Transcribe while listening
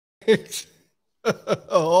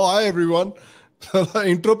Oh, hi everyone.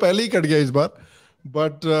 Intro पहले ही cut गया इस बार,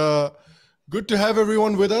 but good to have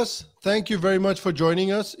everyone with us. Thank you very much for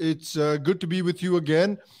joining us. It's good to be with you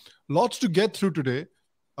again. Lots to get through today.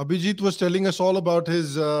 Abhijit was telling us all about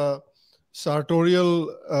his sartorial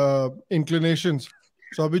inclinations.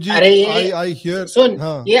 So Abhijit, I hear. सुन,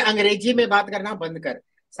 ये अंग्रेजी में बात करना बंद कर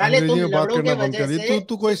साले। तुम लवड़ों के वजह से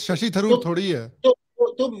तू कोई शशि थरूर थोड़ी है।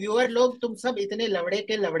 तुम व्यूअर लोग, तुम सब इतने लवड़े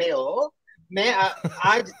के लवड़े हो। मैं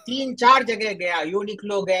आज 3-4 जगह गया,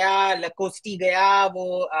 यूनिक्लो गया, लकोस्टी गया, वो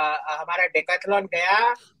हमारा डेकाथलॉन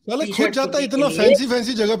गया। साले खुद जाता है इतना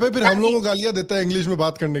फैंसी जगह पे, फिर हम लोगों को गालियां देता है इंग्लिश में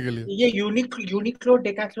बात करने के लिए। ये यूनिक्लो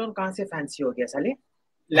डेकाथलॉन कहाँ से फैंसी हो गया साले?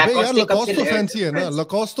 लकोस्ट तो फैंसी है ना,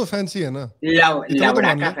 लकोस्ट तो फैंसी है ना,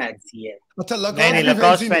 लवड़ा का फैंसी है। अच्छा,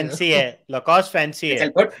 लकोस्ट फैंसी है, लकोस्ट फैंसी है। चल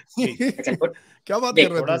पुट क्या बात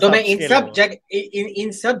कर रहे हो? तो मैं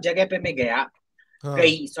इन सब जगह पे मैं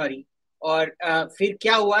गई सॉरी। और फिर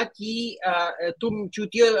क्या हुआ कि तुम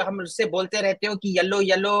चूतियों हमसे बोलते रहते हो कि येलो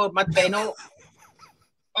येलो मत पहनो,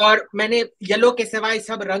 और मैंने येलो के सिवाय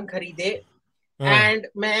सब रंग खरीदे। एंड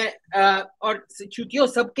मैं और चूतियों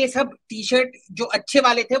सबके सब टी शर्ट जो अच्छे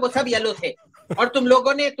वाले थे वो सब येलो थे, और तुम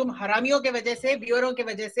लोगों ने, तुम हरामियों के वजह से, व्यूअरों के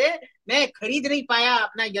वजह से मैं खरीद नहीं पाया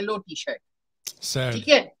अपना येलो टी शर्ट। ठीक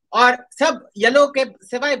है, और सब येलो के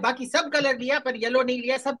सिवाय बाकी सब कलर लिया, पर येलो नहीं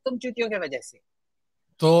लिया, सब तुम चूतियों के वजह से।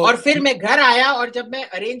 तो और फिर मैं घर आया, और जब मैं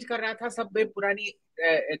अरेंज कर रहा था सब में पुरानी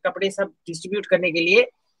कपड़े सब डिस्ट्रीब्यूट करने के लिए,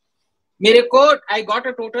 मेरे को I got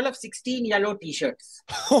a total of 16 yellow t-shirts.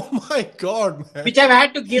 Oh my God, man. Which I've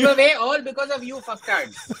had to give away all because of you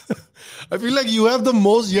fucktards. I feel like you have the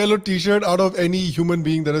most yellow t-shirt out of any human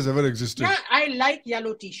being that has ever existed. Yeah, I like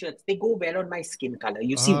yellow t-shirts. They go well on my skin color.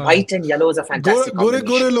 You see, white and yellow is a fantastic combination.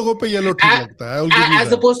 गोरे लोगों पे yellow ठीक लगता है.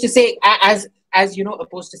 As opposed to say, as you know,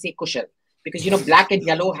 opposed to say Kushal. Because, you know, black and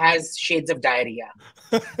yellow has shades of diarrhea.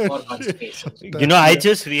 You know, I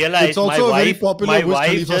just realized my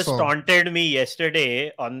wife just taunted me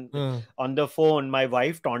yesterday on the phone. My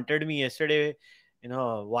wife taunted me yesterday, you know,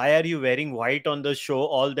 why are you wearing white on the show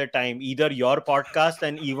all the time? Either your podcast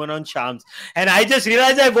and even on Sham's. And I just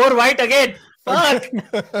realized I wore white again. Fuck!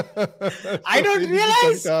 I don't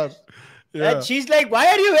realize. Yeah. And she's like, why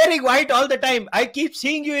are you wearing white all the time? I keep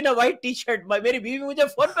seeing you in a white t-shirt. मेरी बीवी मुझे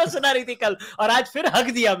phone पर सुना रही थी कल, और आज फिर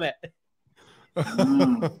हक दिया मैं।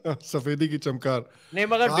 सफेदी की चमकार। नहीं,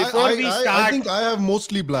 मगर before we start, I think I have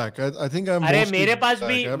mostly black. I think I'm अरे mostly मेरे पास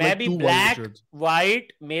भी, मैं भी black,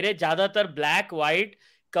 white, मेरे ज्यादातर black, white,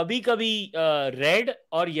 कभी रेड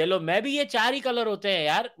और येलो। मैं भी ये 4 ही कलर होते हैं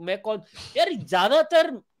यार। यार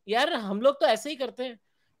ज्यादातर यार हम लोग तो ऐसे ही करते हैं।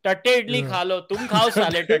 टट्टे इडली खा लो, तुम खाओ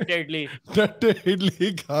साले टट्टे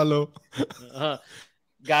इडली खा लो।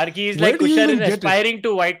 Gargi is like Kushal is aspiring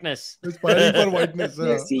to whiteness. Aspiring for whiteness.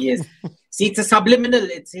 Yes, he is. See, it's a subliminal.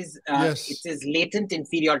 It's his latent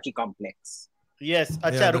inferiority complex. Yes.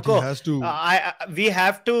 Acha, ruko. We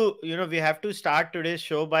have to start today's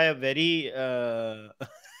show by a very.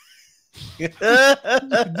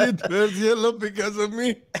 There's yellow because of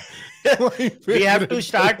me. We have to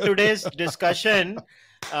start today's discussion.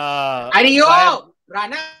 अरे यो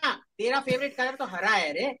राणा, तेरा favourite colour तो हरा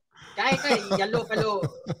है रे, क्या है yellow fellow?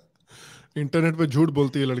 Internet पे झूठ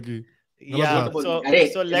बोलती है लड़की।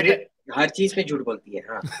 अरे हर चीज पे झूठ बोलती है।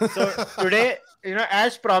 हाँ। So today, you know,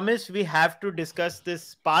 as promised, we have to discuss this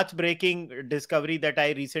path-breaking discovery that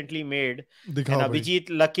I recently made. And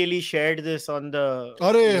Abhijit luckily shared this on the.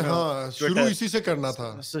 अरे हाँ, शुरू इसी से करना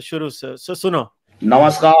था। So सुनो।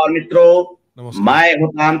 नमस्कार मित्रों, मैं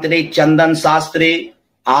हूँ तांत्रिक चंदन शास्त्री।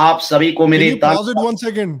 आप सभी को मेरे pause it 1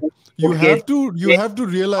 second. You have to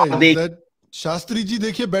realize that Shastri ji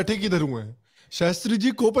देखिए बैठे किधर हुए हैं। शास्त्री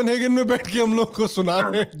जी कोपेनहेगन में बैठ के हम लोग को सुना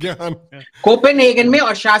रहे हैं ज्ञान। कोपेनहेगन में,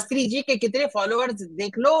 और शास्त्री जी के कितने फॉलोअर्स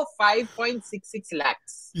देख लो, 5.66 लाख।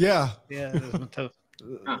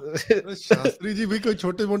 शास्त्री जी भी कोई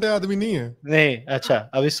छोटे मोटे आदमी नहीं है। नहीं, अच्छा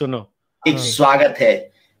अभी सुनो। स्वागत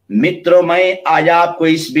है मित्रों, मैं आज आपको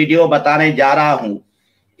इस वीडियो बताने जा रहा हूँ।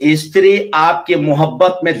 स्त्री आपके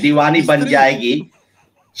मोहब्बत में दीवानी बन जाएगी।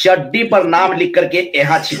 चड्डी पर नाम लिख करके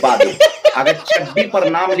यहाँ छिपा दो। अगर चड्डी पर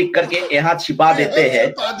नाम लिख करके यहाँ छिपा देते हैं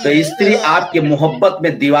तो स्त्री आपके मोहब्बत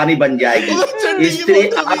में दीवानी बन जाएगी। स्त्री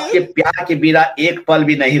आपके प्यार के बिना एक पल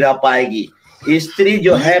भी नहीं रह पाएगी। स्त्री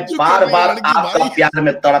जो है बार बार आपका प्यार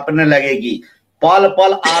में तड़पने लगेगी, पल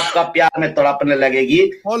पल आपका प्यार में तड़पने लगेगी।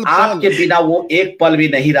 आपके बिना वो एक पल भी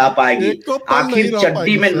नहीं रह पाएगी। आखिर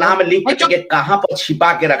चड्डी में नाम लिख के कहाँ पर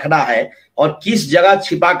छिपा के रखना है और किस जगह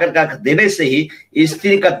छिपा कर रख देने से ही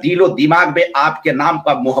स्त्री का दिलो दिमाग में आपके नाम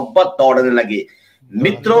का मोहब्बत दौड़ने लगे।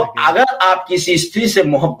 मित्रों, अगर आप किसी स्त्री से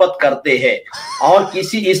मोहब्बत करते हैं और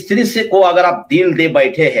किसी स्त्री से को अगर आप दिल दे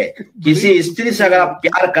बैठे हैं, किसी स्त्री से अगर आप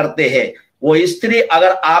प्यार करते हैं, वो स्त्री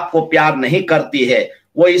अगर आपको प्यार नहीं करती है,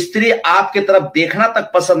 वो स्त्री आपके तरफ देखना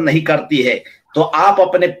तक पसंद नहीं करती है, तो आप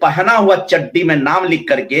अपने पहना हुआ चड्डी में नाम लिख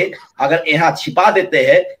करके अगर यहाँ छिपा देते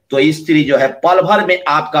हैं, तो स्त्री जो है पल भर में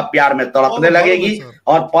आपका प्यार में तड़पने लगेगी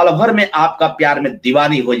और पल भर में आपका प्यार में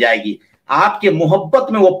दीवानी हो जाएगी, आपके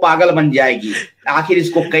मोहब्बत में वो पागल बन जाएगी। आखिर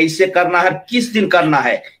इसको कैसे करना है, किस दिन करना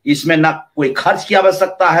है, इसमें ना कोई खर्च की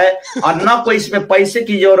आवश्यकता है और ना कोई इसमें पैसे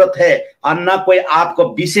की जरूरत है और ना कोई आपको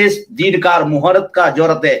विशेष दिन का मुहूर्त का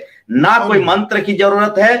जरूरत है, ना कोई मंत्र की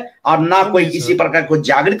जरूरत है और ना कोई किसी प्रकार को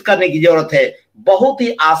जागृत करने की जरूरत है। बहुत ही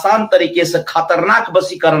आसान तरीके से खतरनाक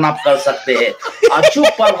वशीकरण आप कर सकते हैं। अचूक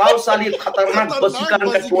प्रभावशाली खतरनाक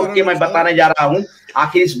वशीकरण का छोड़ के मैं बताने जा रहा हूं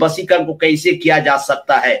आखिर इस वशीकरण को कैसे किया जा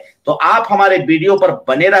सकता है। तो आप हमारे वीडियो पर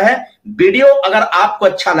बने रहे। वीडियो अगर आपको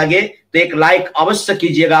अच्छा लगे तो एक लाइक अवश्य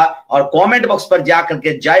कीजिएगा और कमेंट बॉक्स पर जाकर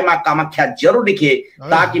के जय मां कामाख्या जरूर लिखिए,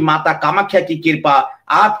 ताकि माता कामाख्या की कृपा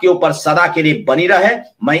आपके ऊपर सदा के लिए बनी रहे।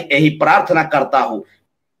 मैं यही प्रार्थना करता हूं।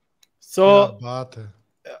 बात है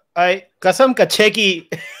कसम कच्छे की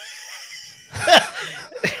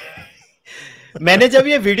मैंने जब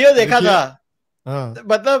ये वीडियो देखा था,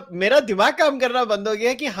 मतलब मेरा दिमाग काम करना बंद हो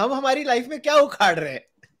गया कि हम हमारी लाइफ में क्या उखाड़ रहे हैं।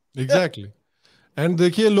 एग्जैक्टली। एंड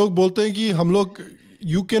देखिए, लोग बोलते हैं कि हम लोग,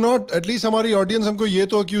 यू कैन नॉट, एटलीस्ट हमारी ऑडियंस हमको ये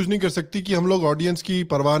तो अक्यूज नहीं कर सकती कि हम लोग ऑडियंस की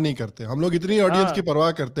परवाह नहीं करते। हम लोग इतनी ऑडियंस की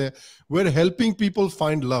परवाह करते हैं। We are helping people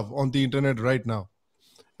find love on the internet right now.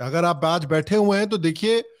 अगर आप आज बैठे हुए हैं तो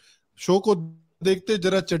देखिए, शो को देखते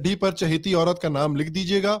जरा चड्डी पर चहेती औरत का नाम लिख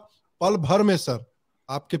दीजिएगा, पल भर में सर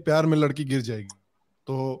आपके प्यार में लड़की गिर जाएगी।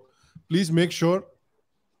 तो please make sure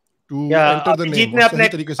to enter the name सही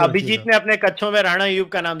तरीके से। अभिजीत ने अपने कच्छों में राणा यूब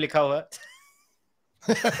का नाम लिखा हुआ है।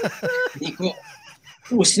 देखो,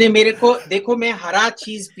 उसने मेरे को, देखो मैं हरा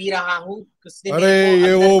चीज पी रहा हूँ। अरे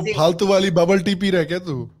ये वो फालतू वाली बबल टी पी रहा क्या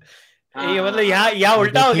तू? ये मतलब यहाँ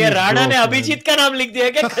उल्टा हो गया, राणा ने अभिजीत का नाम लिख दिया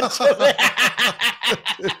क्या कच्छे में?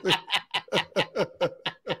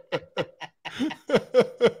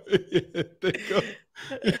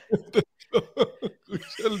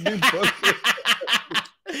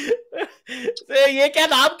 ये क्या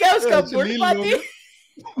नाम क्या उसका?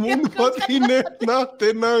 मुंडपाती ने ना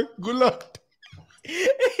तेना गुलाट।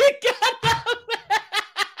 क्या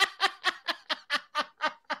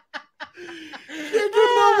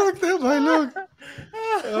नाम रखते हैं भाई लोग।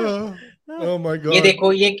 Oh my God. ये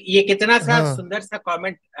देखो, ये कितना सा सुंदर सा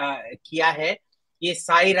कमेंट किया है ये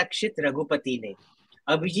साई रक्षित रघुपति ने।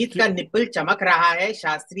 अभिजीत का निप्पल चमक रहा है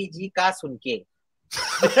शास्त्री जी का सुन के।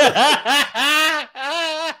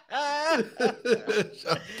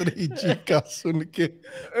 शास्त्री जी का सुन के।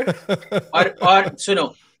 और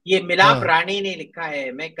सुनो, ये मिलाप रानी ने लिखा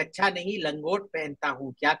है, मैं कच्छा नहीं लंगोट पहनता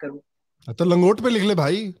हूँ, क्या करूँ? तो लंगोट पे लिख ले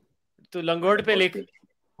भाई। तो लंगोट पे लिख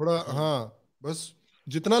थोड़ा। बस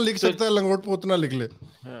जितना लिख सकता है लंगोट पे उतना लिख ले।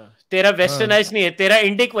 तेरा वेस्टर्नाइज नहीं है, तेरा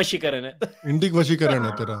इंडिक वशीकरण है। इंडिक वशीकरण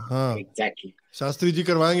है तेरा। एग्जैक्टली। शास्त्री जी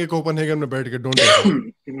करवाएंगे कोपनहेगन में बैठ के। डोंट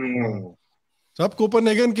सब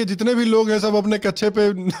कोपनहेगन के जितने भी लोग हैं सब अपने कच्छे पे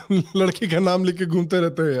लड़की का नाम लिख के घूमते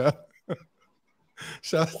रहते हैं यार।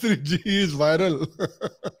 Shastri ji is viral.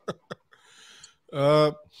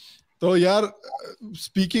 तो यार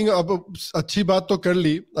स्पीकिंग, अब अच्छी बात तो कर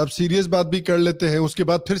ली, अब सीरियस बात भी कर लेते हैं, उसके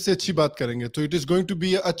बाद फिर से अच्छी बात करेंगे। तो it is going to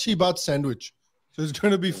be अच्छी बात sandwich. So it's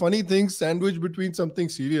going to be funny things sandwiched between something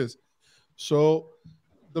serious. So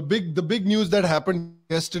the big news that happened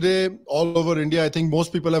yesterday all over India, I think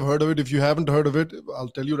most people have heard of it. If you haven't heard of it, I'll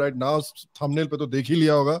tell you right now, thumbnail pe to dekh hi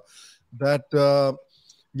liya hoga, that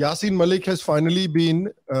Yasin Malik has finally been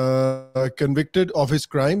convicted of his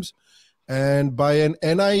crimes, and by an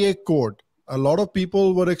NIA court. A lot of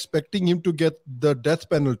people were expecting him to get the death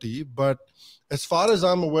penalty, but as far as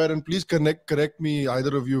I'm aware, and please correct me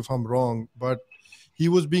either of you if I'm wrong, but he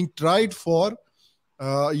was being tried for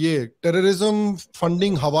terrorism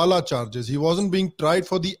funding hawala charges. He wasn't being tried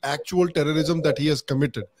for the actual terrorism that he has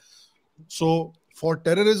committed. So for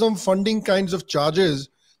terrorism funding kinds of charges,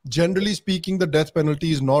 generally speaking, the death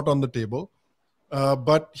penalty is not on the table.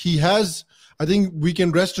 But he has, I think we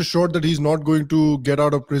can rest assured that he's not going to get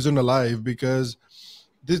out of prison alive, because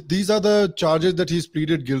these are the charges that he's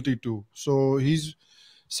pleaded guilty to. So he's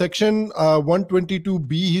Section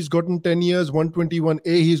 122B, he's gotten 10 years.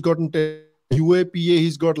 121A, he's gotten 10. UAPA,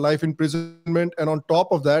 he's got life imprisonment. And on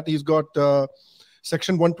top of that, he's got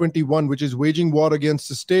Section 121, which is waging war against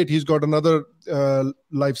the state. He's got another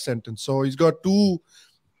life sentence. So he's got 2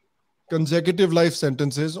 consecutive life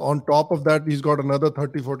sentences. On top of that, he's got another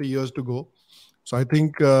 30-40 years to go. So I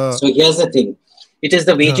think... so here's the thing. It is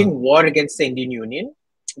the waging war against the Indian Union,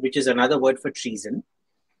 which is another word for treason.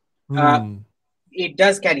 It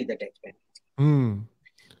does carry the death penalty.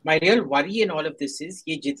 My real worry in all of this is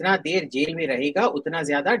ये जितना देर jail में रहेगा उतना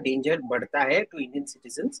ज़्यादा danger बढ़ता है to Indian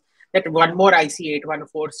citizens that one more IC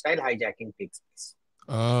 814 style hijacking takes place.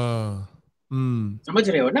 समझ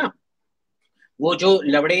रहे हो ना? वो जो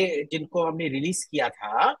लवड़े जिनको हमने रिलीज किया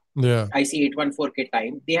था IC 814 के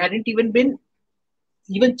time, they hadn't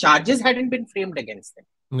even charges hadn't been framed against them.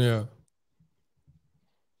 Yeah.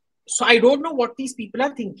 So I don't know what these people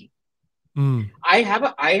are thinking. I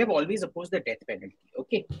have always opposed the death penalty.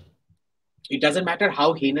 Okay, it doesn't matter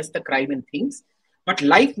how heinous the crime and things, but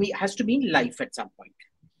life has to mean life at some point.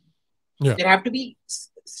 Yeah. There have to be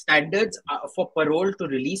standards for parole to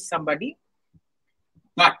release somebody,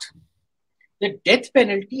 but the death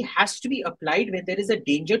penalty has to be applied when there is a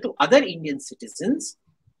danger to other Indian citizens,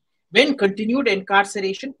 when continued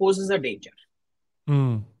incarceration poses a danger.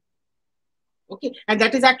 Okay, and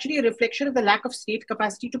that is actually a reflection of the lack of state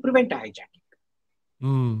capacity to prevent a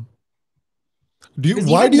hijacking.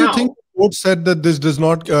 Why do you think the court said that this does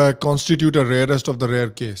not constitute a rarest of the rare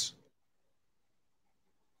case?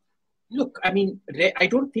 Look, I mean, I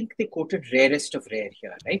don't think they quoted rarest of rare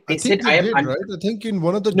here, right? They said I am right? I think in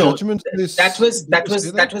one of the judgments that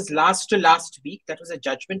was last week. That was a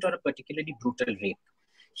judgment on a particularly brutal rape.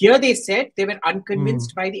 Here they said they were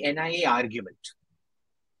unconvinced by the NIA argument.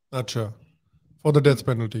 Acha. For the death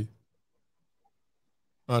penalty.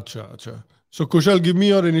 Acha. So Kushal, give me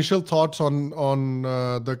your initial thoughts on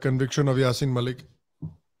the conviction of Yasin Malik.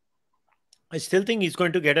 I still think he's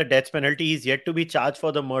going to get a death penalty. He's yet to be charged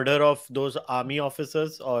for the murder of those army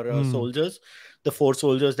officers or soldiers, the 4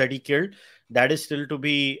 soldiers that he killed. That is still to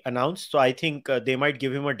be announced. So I think they might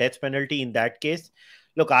give him a death penalty in that case.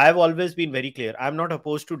 Look, I have always been very clear. I'm not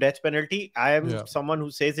opposed to death penalty. I am someone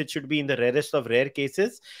who says it should be in the rarest of rare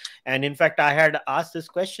cases. And in fact, I had asked this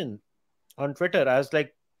question on Twitter. I was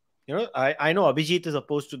like, I know Abhijit is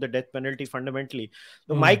opposed to the death penalty fundamentally.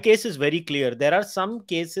 So my case is very clear. There are some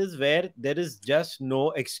cases where there is just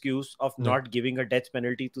no excuse of not giving a death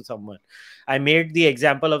penalty to someone. I made the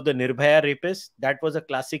example of the Nirbhaya rapist. That was a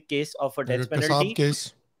classic case of a death penalty.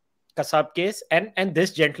 Kasab case. And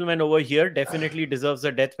this gentleman over here definitely deserves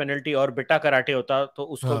a death penalty. और बेटा karate होता तो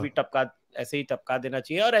उसको भी टपका ऐसे ही टपका देना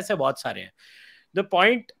चाहिए और ऐसे बहुत सारे हैं. The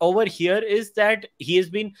point over here is that he has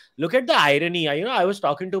been, look at the irony. I was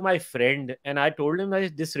talking to my friend and I told him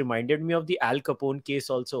that this reminded me of the Al Capone case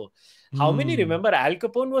also. How many remember Al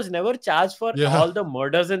Capone was never charged for all the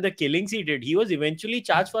murders and the killings he did. He was eventually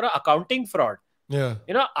charged for an accounting fraud. Yeah.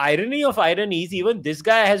 Irony of ironies, even this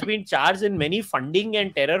guy has been charged in many funding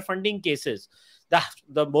and terror funding cases.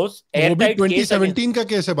 The most airtight 2017 ka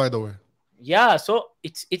case hai, by the way. Yeah, so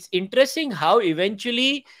it's interesting how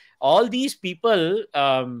eventually all these people,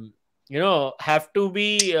 have to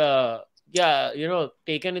be,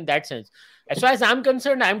 taken in that sense. As far as I'm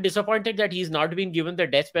concerned, I'm disappointed that he's not been given the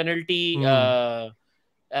death penalty.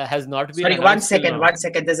 Has not been. Sorry, one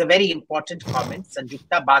second. There's a very important comment.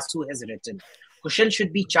 Sanjukta Basu has written, Kushal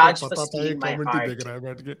should be charged for stealing my heart.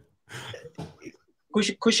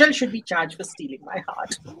 Kushal should be charged for stealing my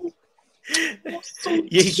heart.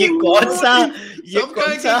 ये कौन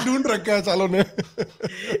सा ढूंढ रखा है सालों ने.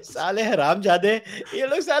 साले हरामजादे, ये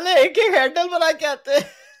लोग साले एक हैंडल बना के आते हैं.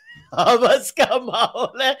 बस का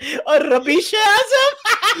माहौल है और रबीश आजम.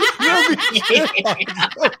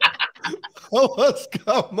 बस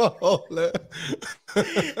का माहौल है.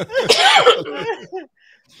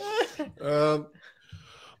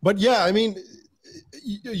 But yeah, I mean,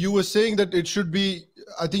 you were saying that it should be,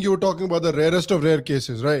 I think you were talking about the rarest of rare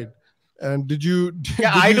cases, right? And did you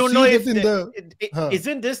I don't know if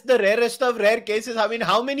isn't this the rarest of rare cases? I mean,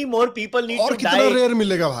 how many more people need to die? और कितना rare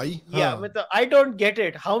मिलेगा भाई? Yeah, I don't get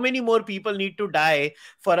it. How many more people need to die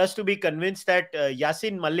for us to be convinced that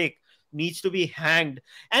Yasin Malik needs to be hanged?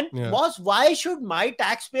 And boss, why should my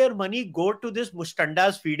taxpayer money go to this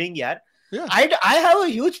mushtandas feeding, yaar? Yeah. I have a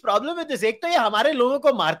huge problem with this. एक तो ये हमारे लोगों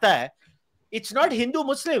को मारता है. It's not Hindu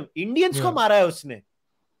Muslim. Indians को मारा है उसने.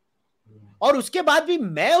 और उसके बाद भी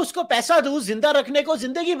मैं उसको पैसा दूं जिंदा रखने को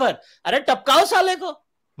जिंदगी भर. अरे टपकाओ साले को.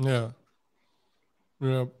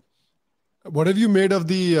 Yeah. What have you made of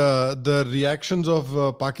the reactions of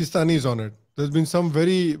Pakistanis on it? There's been some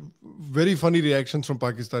very very funny reactions from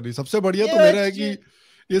Pakistanis. सबसे बढ़िया तो मेरा है कि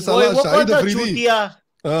ये साला शाहिद अफरीदी.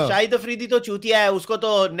 शाहिद अफरीदी तो चूतिया है. उसको तो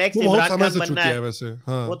नेक्स्ट इमरान खान बनना है वैसे.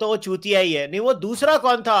 वो चूतिया ही है. नहीं, वो दूसरा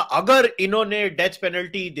कौन था? अगर इन्होंने डेथ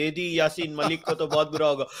पेनल्टी दे दी यासीन मलिक को तो बहुत बुरा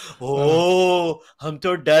होगा. हम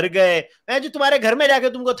तो डर गए. मैं जो तुम्हारे घर में जाके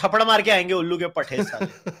तुमको थप्पड़ मार के आएंगे उल्लू के पट्टे साले.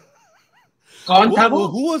 कौन था वो?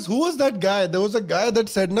 Who was that guy? There was a guy that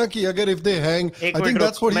said ना कि अगर if they hang, I think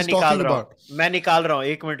that's what he's talking about. मैं निकाल रहा हूँ,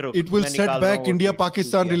 एक मिनट रुक. It will set back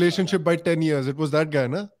India-Pakistan relationship by 10 years. It was that guy,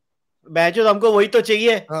 ना? बैचो हमको वही तो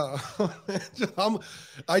चाहिए.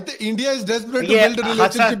 I think India is desperate to build a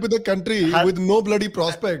relationship with a country with no bloody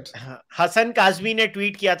prospects. Hassan Kazmi ने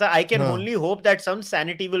tweet किया था, I can only hope that some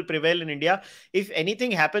sanity will prevail in India. If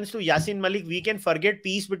anything happens to Yasin Malik, we can forget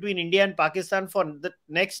peace between India and Pakistan for the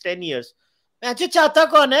next 10 years. बैचो चाहता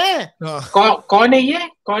कौन है? कौन है ये?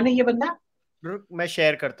 कौन है ये बंदा? रुक, मैं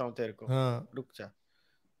शेयर करता हूँ तेरे को. रुक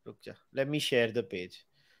जा. Let me share the page.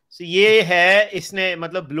 So ये है, इसने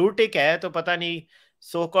मतलब ब्लू टिक है तो पता नहीं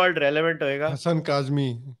सो कॉल्ड रेलेवेंट होएगा. हसन काज़मी.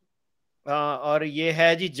 और ये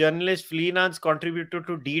है जी journalist, freelance contributor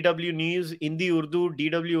to DW news, Hindi Urdu,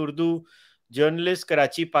 DW Urdu, journalist,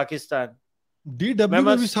 Karachi, Pakistan. DW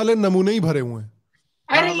में भी साले नमूने ही भरे हुए हैं.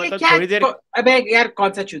 अरे ये क्या? थोड़ी देर. अबे यार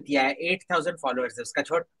कौन सा चूतिया है? 8,000 फॉलोअर्स है उसका,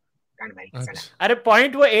 छोड़. अरे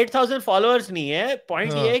पॉइंट वो 8,000 फॉलोअर्स नहीं है.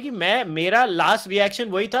 पॉइंट ये है कि मेरा लास्ट रिएक्शन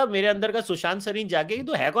वही था, मेरे अंदर का सुशांत सरीन जाके कि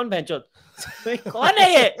तू है कौन भैंचोद? कौन है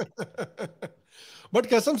ये? बट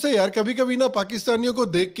कसम से यार कभी कभी ना पाकिस्तानियों को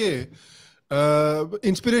देख के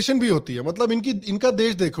इंस्पिरेशन भी होती है. मतलब इनका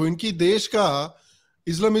देश देखो, इनकी देश का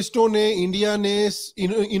इस्लामिस्टों ने, इंडिया ने,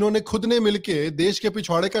 इन्होंने खुद ने मिलके देश के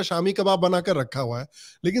पिछवाड़े का शामी कबाब बनाकर रखा हुआ है,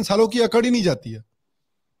 लेकिन सालों की अकड़ ही नहीं जाती है.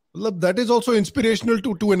 मतलब that is also inspirational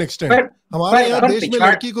to an extent. हमारे यहाँ देश में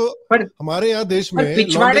लड़की को, हमारे यहाँ देश में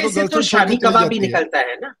पिछवाड़े से तो शामी कबाब ही निकलता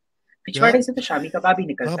है ना. पिछवाड़े से तो शामी कबाब ही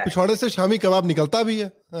निकलता है. पिछवाड़े से शामी कबाब निकलता भी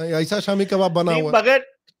है. ऐसा शामी कबाब बना हुआ है. मगर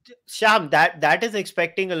Sham, that is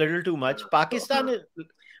expecting a little too much. Pakistan is.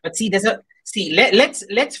 But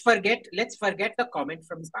let's forget the comment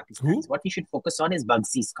from Pakistan. What we should focus on is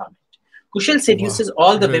Bugsy's comment. Kushal seduces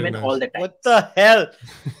all the women all the time. What the hell?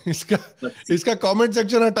 इसका comment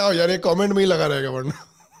section हटाओ यार, ये comment में ही लगा रहेगा वरना.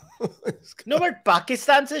 No, but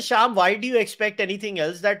Pakistan से Sham, why do you expect anything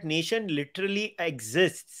else? That nation literally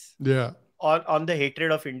exists. Yeah. On the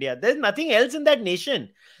hatred of India. There's nothing else in that nation.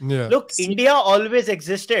 Yeah. Look, India always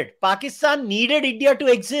existed. Pakistan needed India to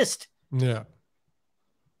exist. Yeah.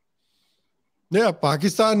 Yeah,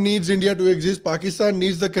 Pakistan needs India to exist. Pakistan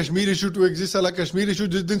needs the Kashmir issue to exist. साला Kashmir issue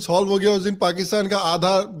जिस दिन solve हो गया उस दिन पाकिस्तान का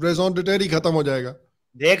आधा raison d'être ही खत्म हो जाएगा.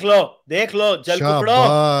 देख लो जल कुकड़ो.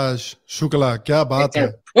 शाबाश शुक्ला, क्या बात है.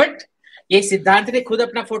 ये सिद्धांत ने खुद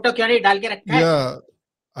अपना फोटो क्यों नहीं डाल के रखा है? Yeah,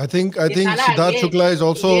 I think Siddharth Shukla is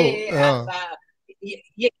also.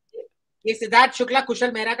 ये सिद्धार्थ शुक्ला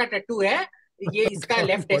कुशल मेहरा का टैटू है. ये इसका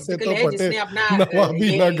लेफ्ट टेस्टिकल है जिसने अपना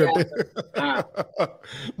नवाबी ना घटे.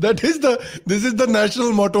 This is the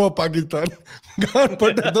national motto of Pakistan. गान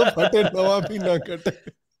पटे तो फटे, नवाबी ना घटे.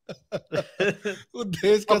 वो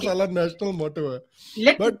देश का साला national motto है.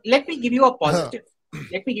 Let me give you a positive.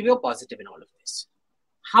 Let me give you a positive in all of this.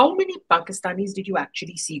 How many Pakistanis did you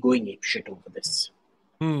actually see going apeshit over this?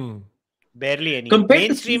 Barely any.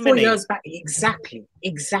 Compared to 3-4 years back.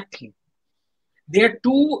 Exactly. They are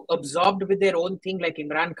too absorbed with their own thing, like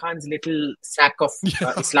Imran Khan's little sack of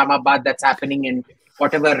Islamabad that's happening in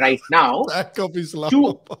whatever right now. Sack of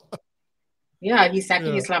Islamabad. Yeah, he's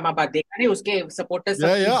sacking Islamabad. Dekha nahi uske supporters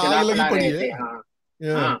jala pada rahe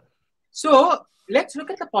the. So let's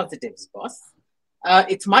look at the positives, boss.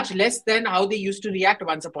 It's much less than how they used to react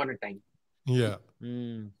once upon a time. Yeah.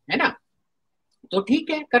 है ना? तो ठीक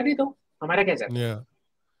है, करने दो. हमारा क्या जाता?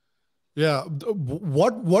 Yeah.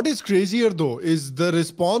 What is crazier though is the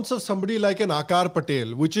response of somebody like an Akar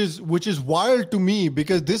Patel, which is wild to me,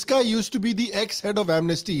 because this guy used to be the ex-head of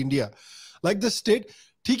Amnesty India. Like the state,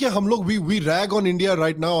 ठीक है, हम लोग we rag on India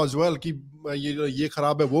right now as well कि ये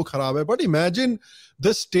खराब है, वो खराब है. But imagine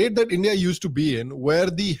the state that India used to be in, where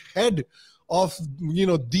the head of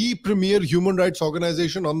the premier human rights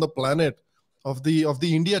organization on the planet, of the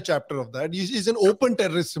India chapter of that, is an open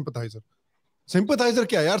terrorist sympathizer. Sympathizer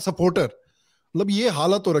क्या यार, supporter. मतलब ये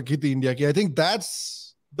हालत हो रखी थी India की. I think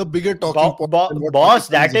that's the bigger talking point. Boss,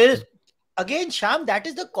 that is again, Sham, that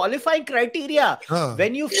is the qualifying criteria.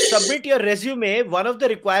 When you submit your resume, one of the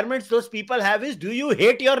requirements those people have is, do you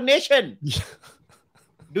hate your nation?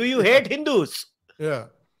 Do you hate Hindus? Yeah.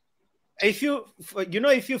 If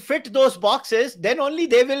you fit those boxes, then only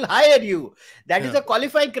they will hire you. That is the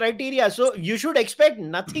qualifying criteria. So you should expect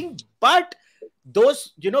nothing but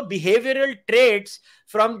those, behavioral traits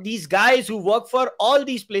from these guys who work for all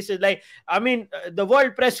these places. Like, I mean, the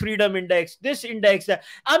World Press Freedom Index, this index.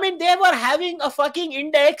 I mean, they were having a fucking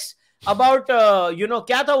index about,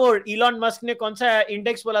 क्या था वो Elon Musk ने कौन सा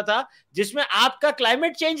index बोला था जिसमें आपका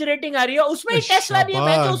क्लाइमेट चेंज रेटिंग आ रही है, उसमें टेस्ला नहीं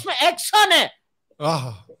है, तो उसमें एक्सन है.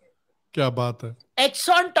 क्या बात है.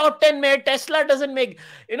 Exxon top 10 में, Tesla doesn't make,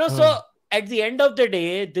 so at the end of the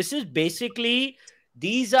day, this is basically,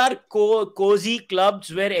 these are cozy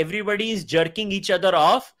clubs where everybody is jerking each other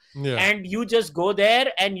off. Yeah. And you just go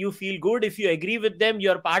there and you feel good. If you agree with them,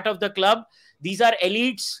 you're part of the club. These are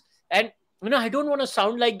elites. And, you know, I don't want to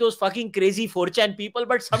sound like those fucking crazy 4chan people,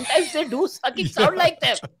 but sometimes they do fucking sound like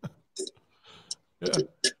them. Yeah.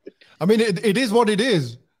 I mean, it is what it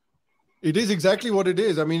is. It is exactly what it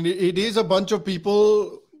is. I mean, it is a bunch of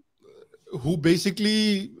people who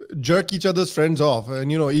basically jerk each other's friends off,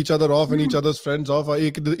 and you know, each other off and each other's friends off.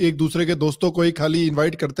 एक दूसरे के दोस्तों को ही खाली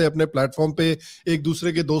invite करते हैं अपने platform पे, एक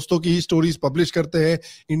दूसरे के दोस्तों की ही स्टोरीज पब्लिश करते हैं.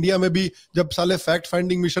 इंडिया में भी जब साले फैक्ट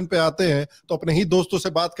फाइंडिंग मिशन पे आते हैं तो अपने ही दोस्तों से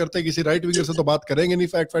बात करते हैं, किसी राइट विंगर से तो बात करेंगे नहीं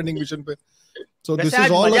फैक्ट फाइंडिंग मिशन पे. So this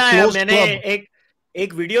is all a closed club.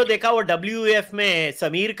 एक वीडियो देखा वो WF में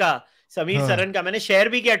समीर सरन का, मैंने शेयर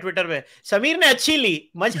भी किया ट्विटर में. समीर ने अच्छी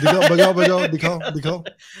ली, मजा. दिखाओ.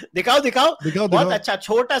 बहुत अच्छा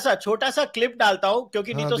छोटा सा क्लिप डालता हूँ,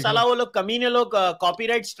 क्योंकि नहीं तो साला वो लोग कमीने लोग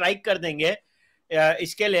कॉपीराइट स्ट्राइक कर देंगे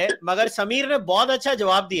इसके लिए. मगर समीर ने बहुत अच्छा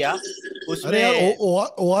जवाब दिया उसमें.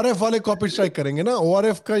 ORF वाले कॉपी स्ट्राइक करेंगे ना,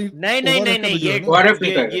 ORF का नहीं,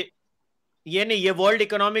 ये नहीं, ये वर्ल्ड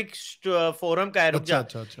इकोनॉमिक फोरम का है. रुक जा,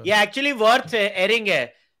 ये एक्चुअली वर्थ एयरिंग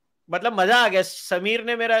है. मतलब मजा आ गया. समीर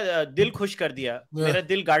ने मेरा दिल खुश कर दिया. मेरा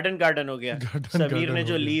दिल गार्डन हो गया. समीर ने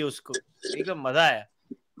जो ली उसको, एकदम मजा आया.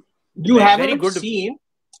 You haven't seen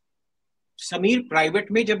Sameer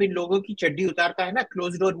private में जब इन लोगों की चड्डी उतारता है ना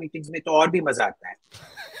क्लोज डोर मीटिंग्स में, तो और भी मजा आता है.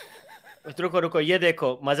 रुको, ये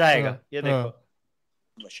देखो, मजा आएगा. ये देखो.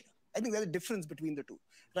 I think there's a difference between the two.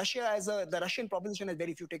 The Russian proposition is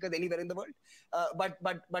very few takers anywhere in the world,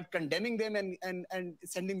 but condemning them and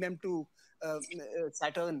sending them to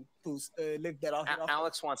Saturn to live thereafter.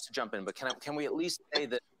 Alex wants to jump in, but can we at least say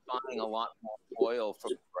that buying a lot more oil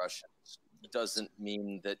from the Russians doesn't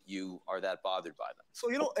mean that you are that bothered by them? So,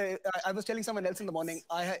 you know, I was telling someone else in the morning,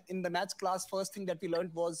 in the maths class, first thing that we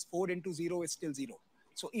learned was 4 into 0 is still 0.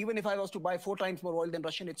 So even if I was to buy 4 times more oil than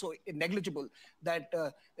Russian, it's so negligible that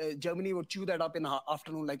Germany would chew that up in the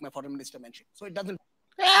afternoon, like my foreign minister mentioned. So it doesn't.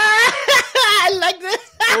 I like this.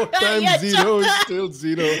 4 times 0 is still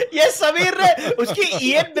 0. ये समीर ने उसकी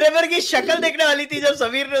Ian Bremer की शक्ल देखने वाली थी जब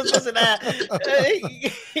समीर ने उसको सुनाया.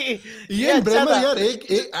 इयन ब्रेमर यार,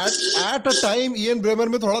 at a time Ian Bremer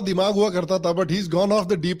में थोड़ा दिमाग हुआ करता था, but he's gone off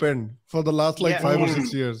the deep end for the last like 5 or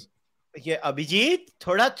 6 years. ये अभिजीत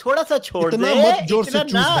थोड़ा सा छोड़ दे. मत जोर से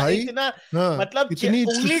चूस भाई. मतलब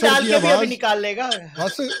उंगली डाल के भी अभी निकाल लेगा.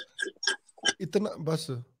 इतना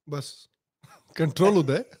बस कंट्रोल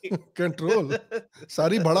उदय, कंट्रोल.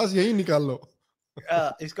 सारी भड़ास यही निकाल लो.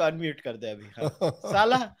 इसको अनम्यूट कर दे अभी.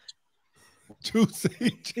 साला चूस ही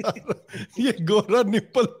जा रहा. ये गोरा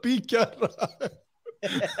निप्पल पी क्या रहा है.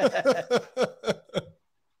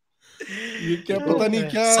 ये क्या पता नहीं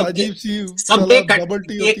क्या अजीब सी सबके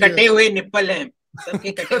कटे हुए निप्पल हैं.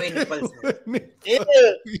 सबके कटे हुए निप्पल्स हैं.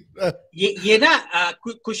 ये ना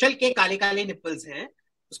कुशल के काले काले निप्पल्स हैं.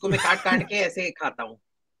 उसको मैं काट के ऐसे खाता हूँ.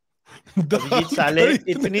 अभिजीत साले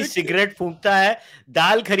इतनी सिगरेट फूंकता है,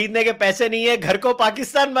 दाल खरीदने के पैसे नहीं है, घर को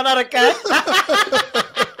पाकिस्तान बना रखा है.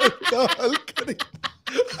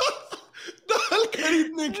 दाल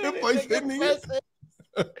खरीदने के पैसे नहीं है.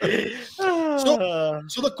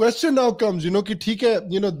 So the question now comes, you know, कि ठीक है,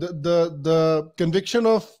 you know, the conviction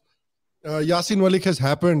of Yasin Malik has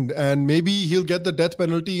happened, and maybe he'll get the death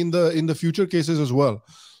penalty in the future cases as well.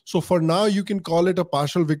 So for now, you can call it a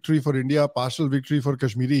partial victory for India, partial victory for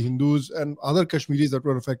Kashmiri Hindus and other Kashmiris that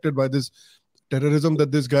were affected by this terrorism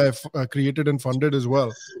that this guy created and funded as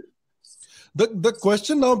well. The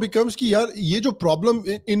question now becomes कि यार ये जो problem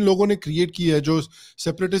इन लोगों ने create की है, जो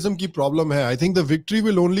separatism की problem है, I think the victory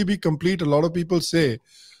will only be complete, a lot of people say,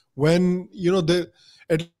 when, you know,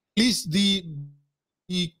 at least the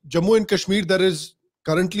Jammu and Kashmir that is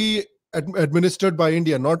currently administered by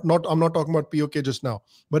India, I'm not talking about POK just now,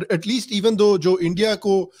 but at least even though जो India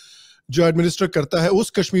को जो administer करता है उस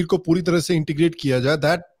कश्मीर को पूरी तरह से integrate किया जाए,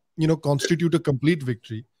 that, you know, constitute a complete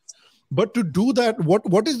victory. But to do that,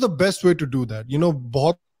 what is the best way to do that? You know,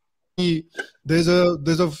 there's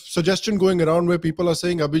a suggestion going around where people are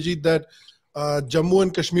saying, Abhijit, that Jammu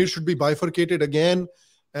and Kashmir should be bifurcated again,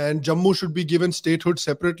 and Jammu should be given statehood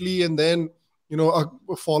separately, and then, you know,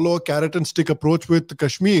 follow a carrot and stick approach with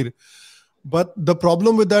Kashmir. But the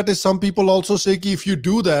problem with that is some people also say that if you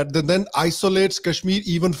do that, then isolates Kashmir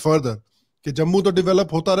even further. That Jammu to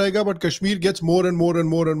develop hota rahega, but Kashmir gets more and more and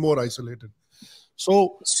more and more isolated.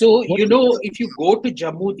 So you know, if you go to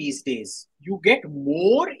Jammu these days, you get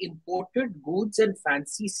more imported goods and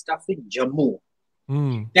fancy stuff in Jammu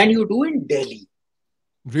than you do in Delhi.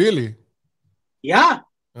 Really? Yeah.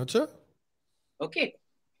 Achha? Okay.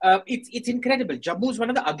 It's incredible. Jammu is one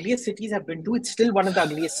of the ugliest cities I've been to. It's still one of the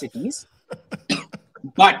ugliest cities.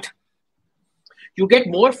 But you get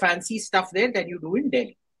more fancy stuff there than you do in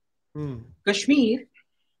Delhi. Kashmir,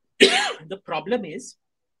 the problem is,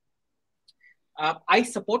 I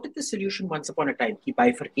supported the solution once upon a time, ki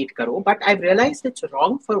bifurcate karo, but I've realized it's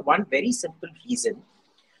wrong for one very simple reason.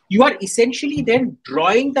 You are essentially then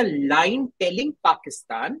drawing the line telling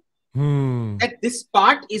Pakistan that this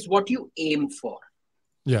part is what you aim for.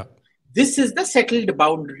 Yeah. This is the settled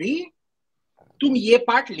boundary. Tum ye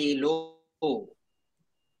part le lo.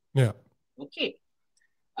 Yeah. Okay.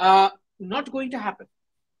 Not going to happen.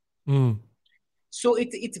 So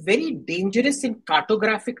it's very dangerous in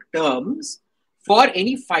cartographic terms for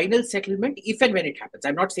any final settlement, if and when it happens.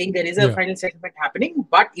 I'm not saying there is a final settlement happening,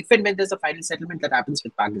 but if and when there's a final settlement that happens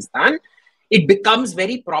with Pakistan, it becomes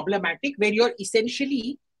very problematic, where you're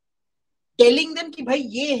essentially telling them ki bhai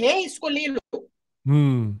ye hai, isko le lo.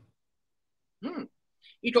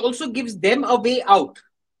 It also gives them a way out.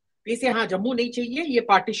 They say, हाँ जम्मू नहीं चाहिए, ये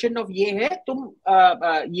partition of ये है, तुम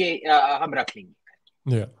ये हम रख लेंगे.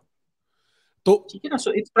 Yeah. So,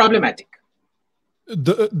 so it's problematic.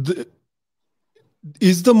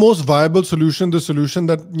 Is the most viable solution the solution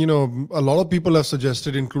that, you know, a lot of people have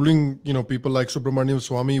suggested, including, you know, people like Subramaniam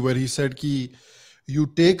Swamy, where he said ki you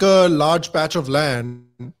take a large patch of land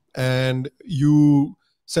and you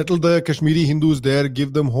settle the Kashmiri Hindus there,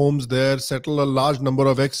 give them homes there, settle a large number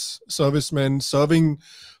of ex-servicemen serving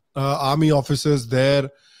army officers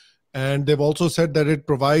there. And they've also said that it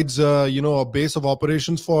provides, you know, a base of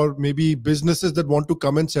operations for maybe businesses that want to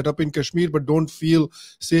come and set up in Kashmir, but don't feel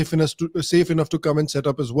safe enough to come and set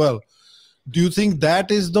up as well. Do you think that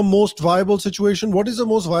is the most viable situation? What is the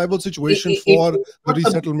most viable situation for the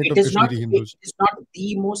resettlement of Kashmiri Hindus? It is not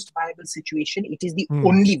the most viable situation. It is the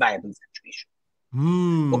only viable situation.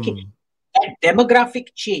 Okay. That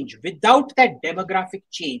demographic change, without that demographic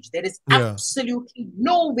change, there is absolutely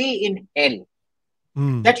no way in hell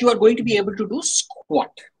that you are going to be able to do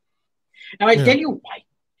squat. Now, I'll tell you why.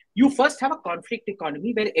 You first have a conflict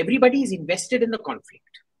economy where everybody is invested in the conflict.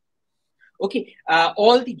 Okay,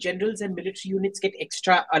 all the generals and military units get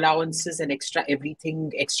extra allowances and extra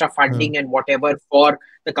everything, extra funding and whatever for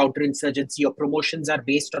the counterinsurgency. Your promotions are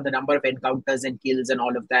based on the number of encounters and kills and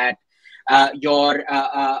all of that. Your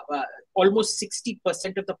almost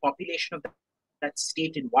 60% of the population of that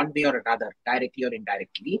state in one way or another, directly or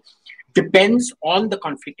indirectly, depends on the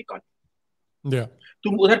conflict economy. Yeah.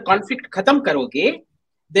 Tum udhar conflict khatam karoge,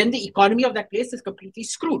 then the economy of that place is completely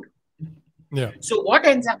screwed. Yeah. So what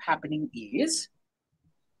ends up happening is,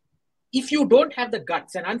 if you don't have the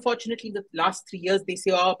guts, and unfortunately the last 3 years they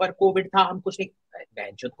say, oh, par COVID tha, hum kuch nahi,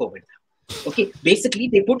 banchod COVID tha. Okay, basically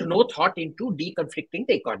they put no thought into deconflicting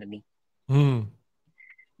the economy.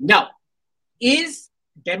 Now, is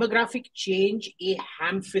demographic change a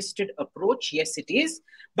ham-fisted approach? Yes, it is.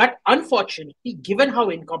 But unfortunately, given how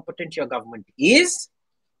incompetent your government is,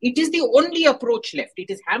 it is the only approach left. It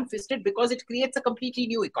is ham-fisted because it creates a completely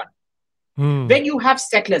new economy. When you have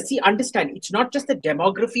settlers, see, understand, it's not just the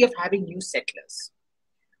demography of having new settlers.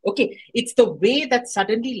 Okay, it's the way that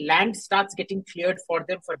suddenly land starts getting cleared for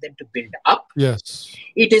them to build up. Yes.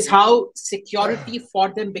 It is how security for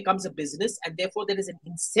them becomes a business, and therefore there is an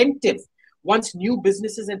incentive once new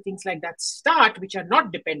businesses and things like that start, which are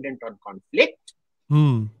not dependent on conflict.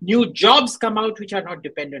 New jobs come out which are not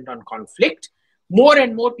dependent on conflict. More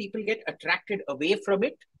and more people get attracted away from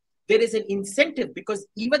it. There is an incentive, because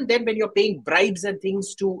even then when you're paying bribes and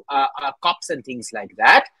things to cops and things like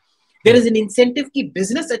that, there is an incentive ki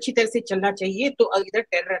business अच्छी तरह से चलना चाहिए, तो इधर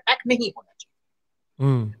terror attack नहीं होना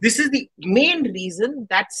चाहिए. This is the main reason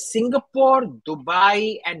that Singapore,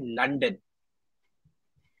 Dubai and London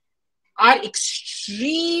are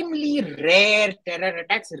extremely rare terror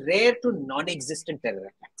attacks, rare to non-existent terror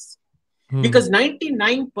attacks. Because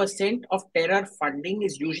 99% of terror funding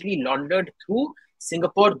is usually laundered through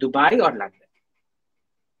Singapore, Dubai or London.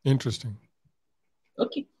 Interesting.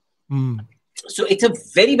 Okay. So it's a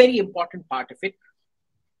very, very important part of it.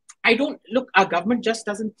 Our government just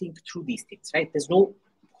doesn't think through these things, right? There's no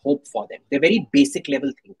hope for them. They're very basic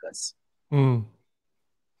level thinkers.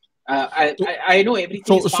 I know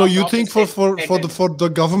everything. So you think for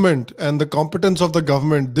the government and the competence of the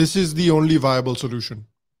government, this is the only viable solution?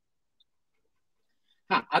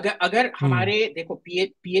 हाँ, अगर हमारे देखो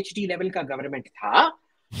PhD level का government था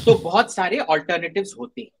तो बहुत सारे alternatives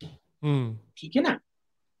होते, ठीक है ना.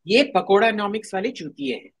 ये पकोड़ानॉमिक्स वाले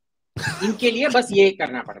चूतिए हैं, इनके लिए बस ये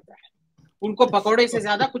करना पड़ता है. उनको पकोड़े से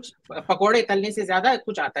ज्यादा कुछ, पकोड़े तलने से ज्यादा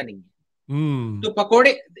कुछ आता नहीं है. तो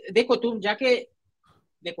पकोड़े देखो, तुम जाके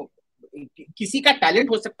देखो, किसी का टैलेंट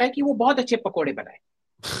हो सकता है कि वो बहुत अच्छे पकोड़े बनाए,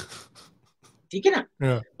 ठीक है ना?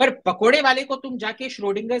 पर पकोड़े वाले को तुम जाके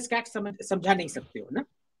श्रोडिंगर्स कैट समझा नहीं सकते हो ना.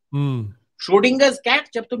 श्रोडिंगर्स कैट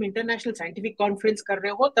जब तुम इंटरनेशनल साइंटिफिक कॉन्फ्रेंस कर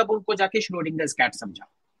रहे हो तब उनको जाके श्रोडिंगर्स कैट समझा.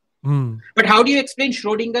 But how do you explain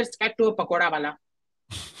Schrödinger's cat to a pakora वाला?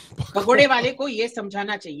 पकोड़े वाले को ये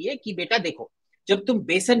समझाना चाहिए कि बेटा देखो, जब तुम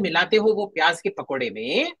बेसन मिलाते हो वो प्याज के पकोड़े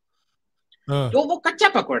में, तो वो कच्चा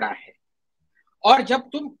पकोड़ा है, और जब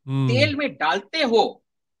तुम तेल में डालते हो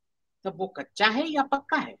तब वो कच्चा है या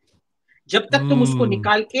पक्का है. जब तक तुम उसको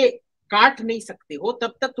निकाल के काट नहीं सकते हो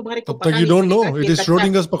तब तक तुम्हारे को पता नहीं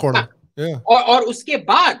चलेगा. और उसके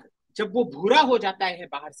बाद जब वो भूरा हो जाता है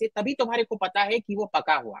बाहर से, तभी तुम्हारे को पता है कि वो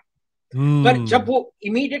पका हुआ. पर जब वो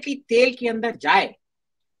इमीडिएटली तेल के अंदर जाए,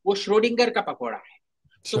 वो श्रोडिंगर का पकोड़ा है.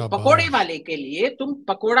 तो पकोड़े वाले के लिए तुम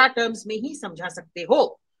पकोड़ा टर्म्स में ही समझा सकते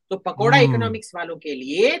हो, तो पकोड़ा इकोनॉमिक्स वालों के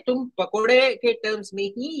लिए तुम पकोड़े के टर्म्स में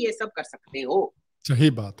ही ये सब कर सकते हो. सही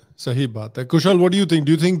बात है. Kushal, what do you think?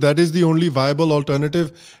 Do you think that is the only viable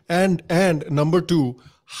alternative? And number two,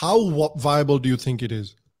 how viable do you think it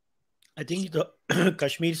is? I think the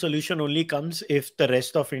Kashmir solution only comes if the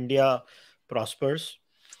rest of India prospers.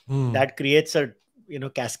 That creates a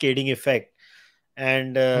cascading effect,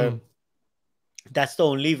 and that's the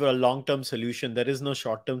only long-term solution. There is no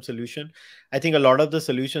short-term solution. I think a lot of the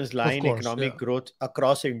solutions lie in economic growth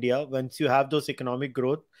across India. Once you have those economic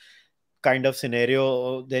growth kind of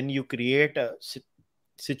scenario, then you create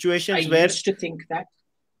situations where... I used to think that.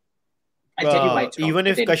 I'll tell you why it's wrong. Even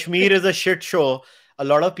if Kashmir is a shit show, a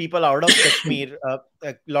lot of people out of Kashmir,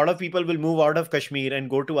 a lot of people will move out of Kashmir and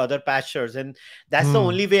go to other pastures. And that's the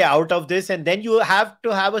only way out of this. And then you have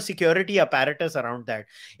to have a security apparatus around that.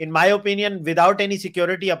 In my opinion, without any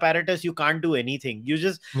security apparatus, you can't do anything. You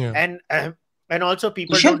just, and also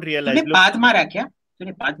people Kushal, don't realize. तूने पाद मारा क्या?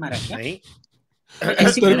 तूने पाद मारा क्या? नहीं.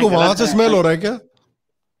 तेरे को वहां से स्मेल हो रहा है क्या?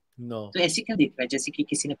 No. तो ऐसे क्यों दिख रहा है जैसे कि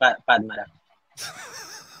किसी ने पाद मारा?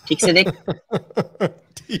 ठीक से देख.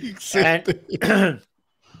 ठीक से.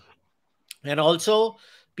 And also,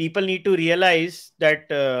 people need to realize that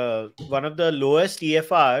one of the lowest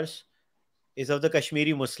EFRs is of the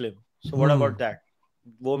Kashmiri Muslim. So what about that?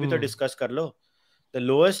 वो भी तो discuss कर लो. The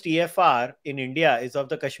lowest EFR in India is of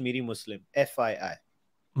the Kashmiri Muslim. FII.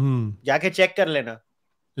 जाके check कर लेना.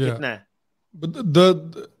 कितना है? But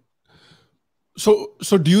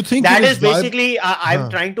so do you think that is basically I'm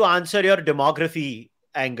trying to answer your demography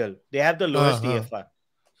angle. They have the lowest EFR.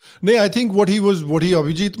 No, I think what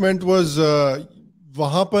Abhijit meant was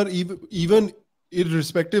वहां पर even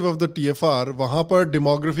irrespective of the TFR, वहां पर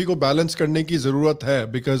demography को balance करने की जरूरत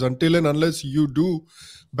है, because until and unless you do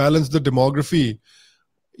balance the demography,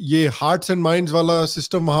 ये hearts and minds वाला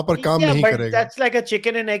system वहां पर काम नहीं करेगा. That's like a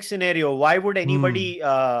chicken and egg scenario. Why would anybody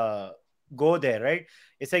go there, right?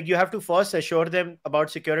 It's like you have to first assure them about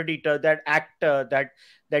security. That actor,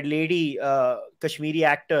 that lady, Kashmiri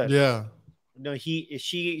actor. Yeah. No,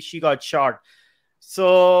 she got shot.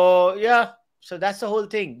 So yeah, so that's the whole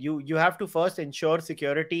thing. You have to first ensure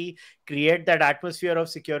security, create that atmosphere of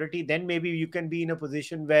security. Then maybe you can be in a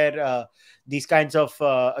position where these kinds of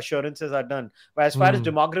assurances are done. But as far as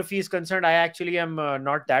demography is concerned, I actually am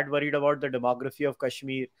not that worried about the demography of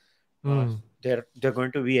Kashmir. They're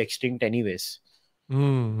going to be extinct anyways.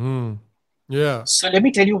 Yeah. So let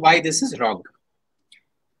me tell you why this is wrong.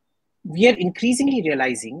 We are increasingly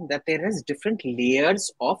realizing that there is different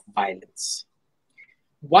layers of violence.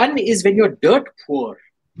 One is when you're dirt poor,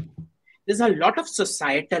 there's a lot of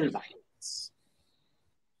societal violence.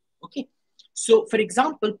 Okay. So for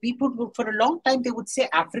example, people for a long time, they would say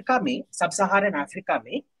Africa mein, sub-Saharan Africa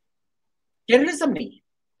mein, terrorism nahi.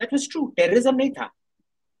 That was true. Terrorism nahi tha.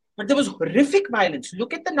 But there was horrific violence.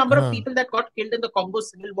 Look at the number of people that got killed in the Congo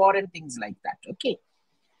Civil War and things like that. Okay.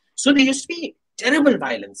 So there used to be terrible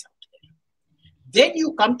violence out there. Then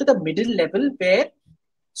you come to the middle level where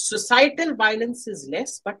societal violence is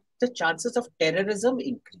less, but the chances of terrorism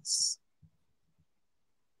increase.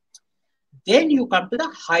 Then you come to the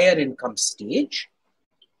higher income stage,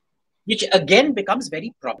 which again becomes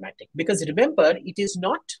very problematic. Because remember, it is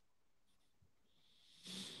not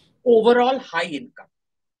overall high income.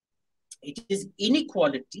 It is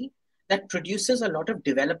inequality that produces a lot of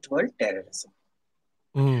developed world terrorism.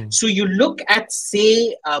 So you look at,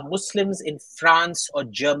 say, Muslims in France or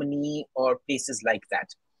Germany or places like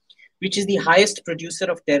that, which is the highest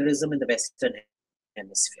producer of terrorism in the Western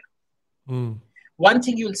Hemisphere. One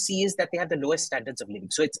thing you'll see is that they have the lowest standards of living.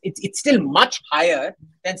 So it's still much higher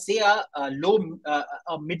than, say, a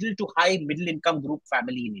middle to high middle income group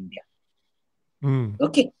family in India.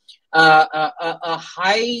 Okay. A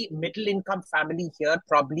high middle income family here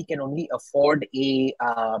probably can only afford a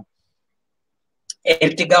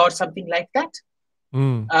Ertiga or something like that.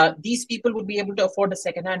 these people would be able to afford a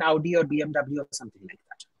second-hand Audi or BMW or something like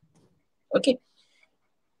that. Okay.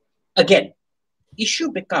 Again, issue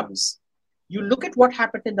becomes, you look at what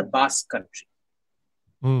happened in the Basque country.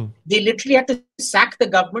 They literally had to sack the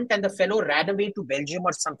government and the fellow ran away to Belgium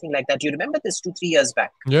or something like that. You remember this 2-3 years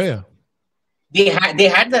back? Yeah. They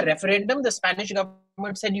had the referendum. The Spanish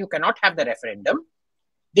government said you cannot have the referendum.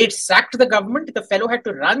 They sacked the government. The fellow had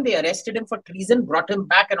to run. They arrested him for treason, brought him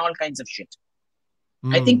back and all kinds of shit.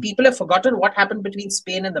 I think people have forgotten what happened between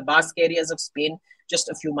Spain and the Basque areas of Spain just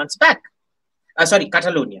a few months back. Sorry,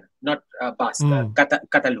 Catalonia, not Basque,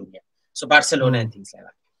 Catalonia. So Barcelona and things like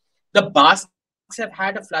that. The Basques have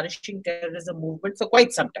had a flourishing terrorism movement for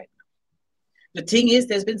quite some time now. The thing is,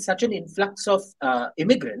 there's been such an influx of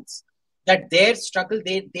immigrants that their struggle,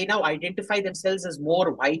 they now identify themselves as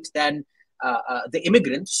more white than the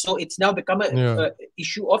immigrants. So it's now become an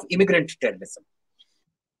issue of immigrant terrorism.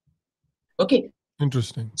 Okay.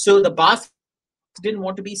 Interesting. So the Basques didn't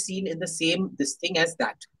want to be seen in the same this thing as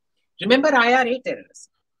that. Remember IRA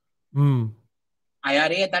terrorism?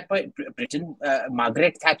 IRA at that point, Britain,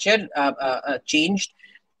 Margaret Thatcher changed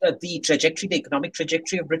the trajectory, the economic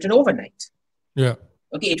trajectory of Britain overnight. Yeah.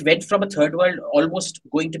 Okay, it went from a third world, almost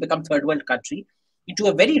going to become third world country, into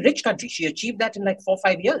a very rich country. She achieved that in like 4 or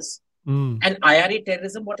 5 years. And IRA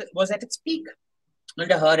terrorism was at its peak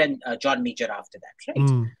under her and John Major after that,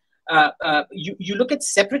 right? You look at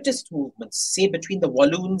separatist movements, say between the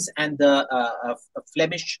Walloons and the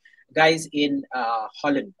Flemish guys in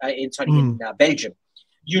Holland, in Belgium.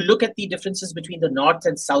 You look at the differences between the north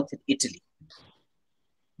and south in Italy.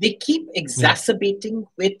 They keep exacerbating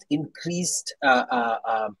with increased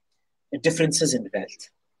differences in wealth.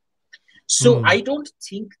 So I don't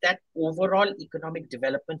think that overall economic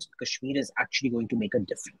development in Kashmir is actually going to make a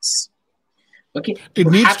difference. Okay, it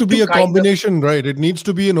needs to be a combination, right? It needs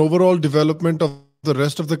to be an overall development of the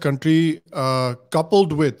rest of the country,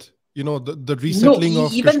 coupled with, you know, the resettling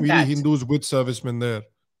of Kashmiri Hindus with servicemen there.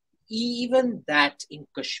 Even that in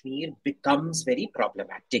Kashmir becomes very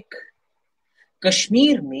problematic.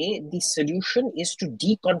 Kashmir mein, the solution is to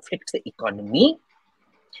deconflict the economy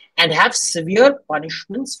and have severe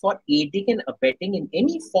punishments for aiding and abetting in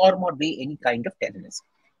any form or way any kind of terrorism,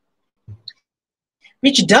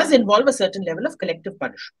 which does involve a certain level of collective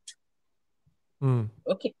punishment.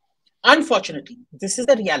 Okay. Unfortunately, this is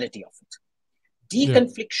the reality of it.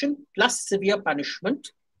 Deconfliction plus severe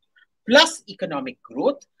punishment plus economic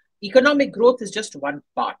growth. Economic growth is just one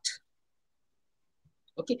part.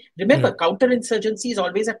 Okay. Remember, counterinsurgency is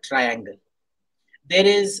always a triangle. There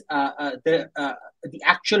is the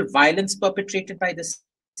actual violence perpetrated by the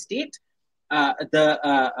state,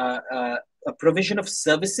 the provision of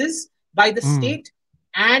services by the state,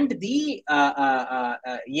 and the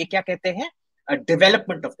ye kya kehte hain,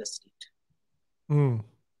 development of the state.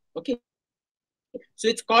 Okay. So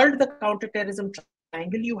it's called the counterterrorism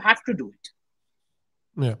triangle. You have to do it.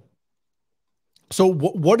 Yeah. So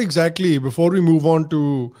what exactly, before we move on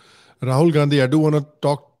to Rahul Gandhi, I do want to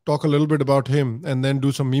talk a little bit about him and then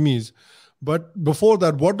do some memes. But before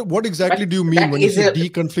that, what exactly do you mean when you say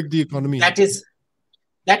deconflict the economy? That is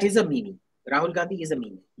a meme. Rahul Gandhi is a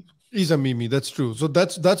meme. He's a meme. That's true. So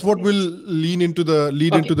that's what will lead into the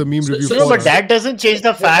meme review. No, but that doesn't change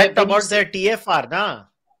the fact about their TFR, na?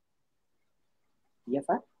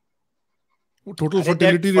 TFR? Total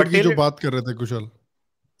fertility rate की जो बात कर रहे थे कुशल.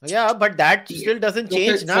 Yeah, but that still doesn't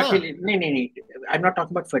change, na? No. I'm not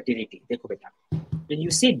talking about fertility. Dekho beta. When you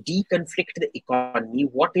say deconflict the economy,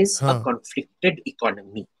 what is a conflicted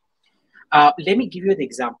economy? Let me give you the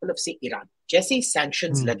example of, say, Iran. Jaise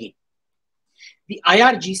sanctions lage. The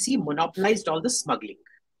IRGC monopolized all the smuggling.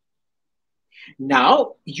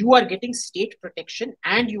 Now, you are getting state protection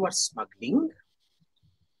and you are smuggling.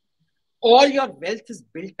 All your wealth is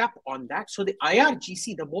built up on that. So the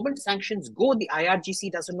IRGC, the moment sanctions go, the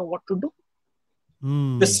IRGC doesn't know what to do.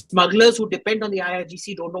 The smugglers who depend on the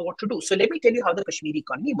IRGC don't know what to do. So let me tell you how the Kashmiri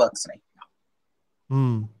economy works right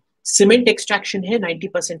now. Cement extraction here,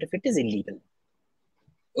 90% of it is illegal.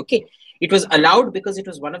 Okay. It was allowed because it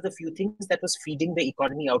was one of the few things that was feeding the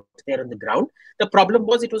economy out there on the ground. The problem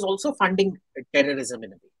was it was also funding terrorism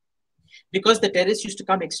in a way. Because the terrorists used to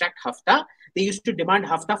come extract hafta, they used to demand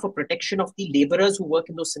hafta for protection of the laborers who work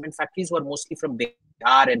in those cement factories who are mostly from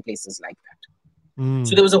Bihar and places like that.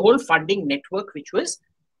 So there was a whole funding network which was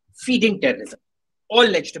feeding terrorism. All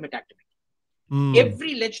legitimate activity.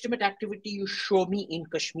 Every legitimate activity you show me in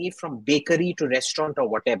Kashmir, from bakery to restaurant or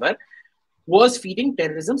whatever, was feeding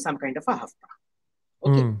terrorism some kind of a hafta.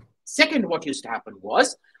 Okay. Second, what used to happen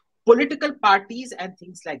was political parties and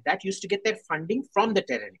things like that used to get their funding from the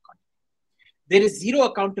terror economy. There is zero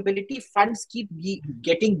accountability. Funds keep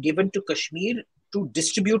getting given to Kashmir to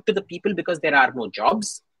distribute to the people because there are no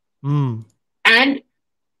jobs. And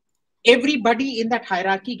everybody in that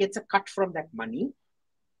hierarchy gets a cut from that money.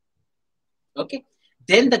 Okay.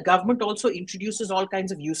 Then the government also introduces all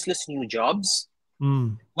kinds of useless new jobs.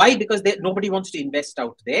 Why? Because nobody wants to invest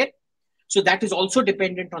out there. So that is also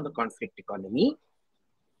dependent on the conflict economy.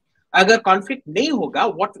 Agar conflict nahi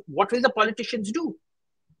hoga, what will the politicians do?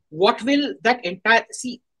 What will that entire...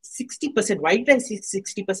 See, 60%. Why did I say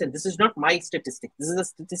 60%? This is not my statistic. This is the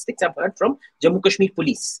statistics I've heard from Jammu Kashmir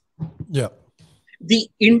Police. Yeah. The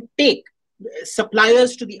intake,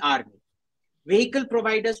 suppliers to the army, vehicle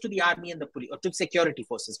providers to the army and the police, or to security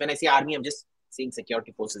forces. When I say army, I'm just saying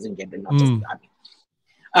security forces in general, not just the army.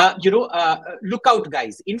 Lookout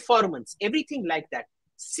guys, informants, everything like that.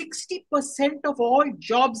 60% of all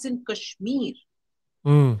jobs in Kashmir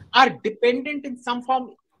are dependent in some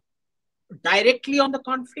form directly on the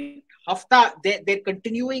conflict. Hafta, their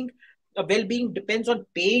continuing well-being depends on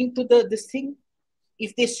paying to this thing.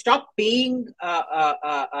 If they stop paying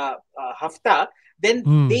hafta, then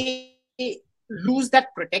they lose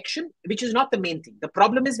that protection, which is not the main thing. The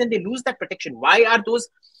problem is when they lose that protection, why are those...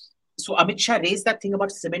 So Amit Shah raised that thing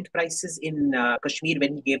about cement prices in Kashmir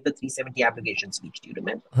when he gave the 370 abrogation speech. Do you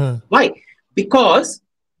remember? Why? Because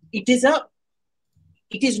it is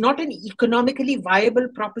not an economically viable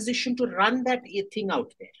proposition to run that thing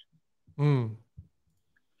out there.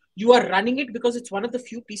 You are running it because it's one of the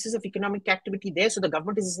few pieces of economic activity there. So the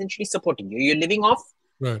government is essentially supporting you. You're living off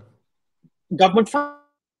government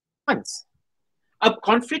funds. A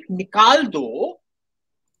conflict nikal do.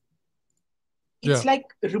 It's like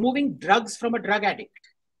removing drugs from a drug addict.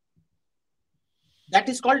 That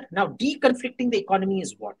is called... Now, deconflicting the economy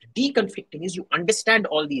is what? Deconflicting is you understand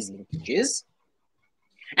all these linkages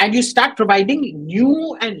and you start providing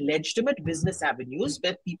new and legitimate business avenues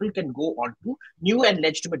where people can go on to, new and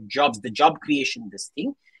legitimate jobs, the job creation, this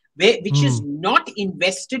thing, which is not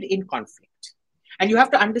invested in conflict. And you have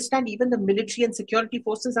to understand even the military and security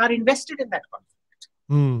forces are invested in that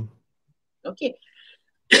conflict. Okay.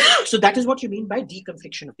 So that is what you mean by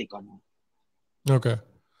deconfliction of the economy. Okay.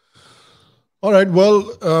 All right. Well,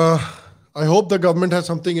 I hope the government has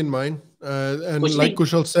something in mind. And like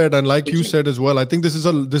Kushal said, and like you said as well, I think this is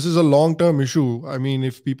a long-term issue. I mean,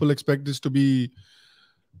 if people expect this to be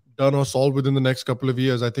done or solved within the next couple of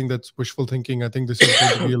years, I think that's wishful thinking. I think this is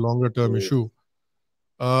going to be a longer-term issue.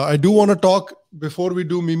 I do want to talk before we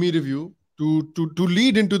do Mimi review. To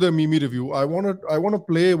lead into the Mimi review, I want to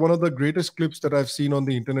play one of the greatest clips that I've seen on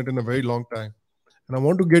the internet in a very long time, and I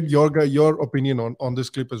want to get your opinion on this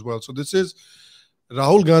clip as well. So this is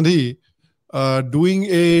Rahul Gandhi doing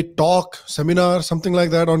a talk, seminar, something like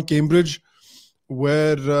that on Cambridge,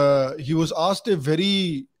 where he was asked a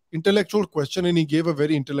very intellectual question and he gave a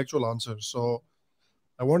very intellectual answer. So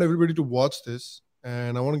I want everybody to watch this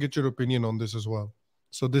and I want to get your opinion on this as well.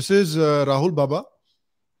 So this is Rahul Baba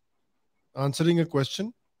answering a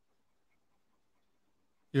question.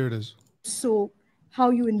 Here it is. So how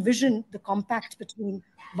you envision the compact between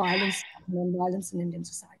violence and non-violence in Indian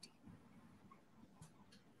society?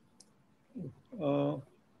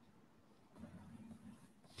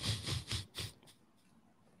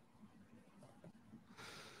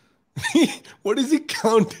 What is he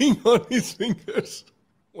counting on his fingers?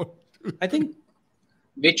 I think...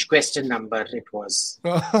 Which question number it was?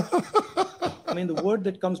 I mean, the word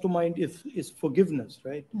that comes to mind is forgiveness,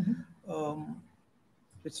 right?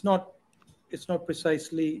 It's not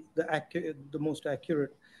precisely the most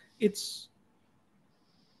accurate. It's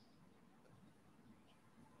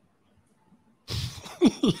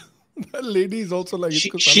that lady is also like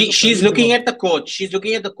she's looking at the coach. She's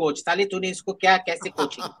looking at the coach. Sale तूने इसको क्या कैसे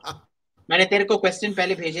coaching? मैंने तेरे को question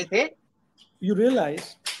पहले भेजे थे. You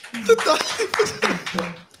realize.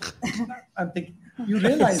 I'm thinking. You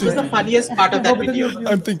realize. This is the funniest part of that video.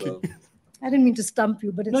 I'm thinking. I didn't mean to stump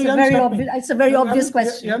you, but it's a very obvious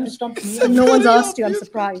question. You haven't stumped me. No one's asked you. I'm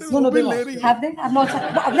surprised. No, they've asked. Have they? I'm not.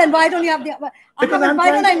 Then why don't you have the? Because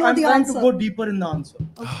why don't I know the answer? I'm trying to go deeper in the answer.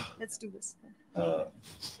 Okay, let's do this.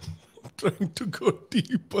 Trying to go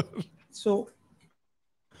deeper. So.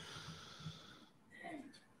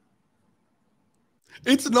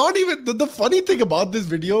 It's not even the funny thing about this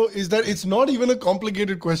video is that it's not even a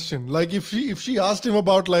complicated question. Like if she asked him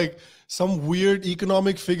about like some weird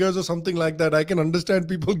economic figures or something like that, I can understand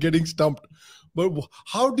people getting stumped. But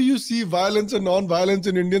how do you see violence and non-violence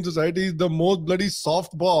in Indian society is the most bloody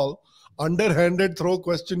softball, underhanded throw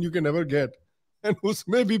question you can ever get. And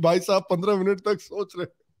usme bhi bhai sahab 15 minutes tak soch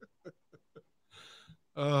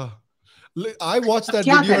rahe. I watched that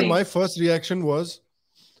video and my first reaction was,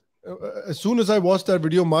 as soon as I watched that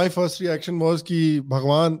video, my first reaction was कि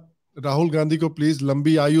भगवान राहुल गांधी को please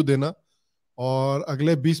लंबी आयु देना और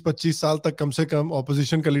अगले 20-25 साल तक कम से कम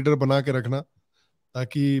ऑपोजिशन का लीडर बना के रखना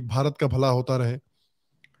ताकि भारत का भला होता रहे.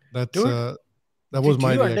 That was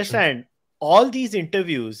my reaction. Understand? All these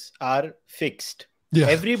interviews are fixed. Yeah.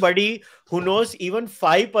 Everybody who knows even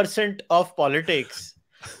 5% of politics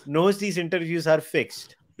knows these interviews are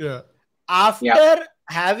fixed. Yeah. After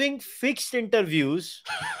having fixed interviews,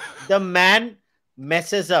 the man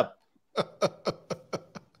messes up.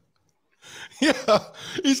 Yeah,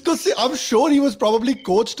 I'm sure he was probably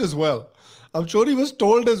coached as well. I'm sure he was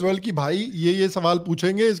told as well कि भाई ये सवाल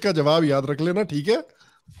पूछेंगे, इसका जवाब याद रख लेना, ठीक है?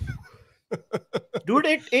 Dude,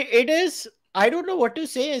 it is, I don't know what to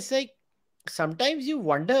say. It's like sometimes you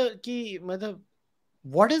wonder कि मतलब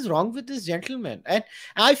what is wrong with this gentleman, and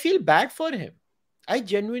I feel bad for him. I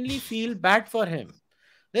genuinely feel bad for him.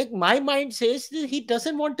 Like my mind says that he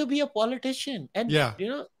doesn't want to be a politician, and you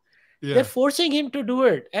know. Yeah. They're forcing him to do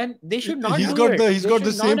it, and they should not do it. He's got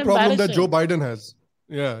the same problem that Joe Biden has.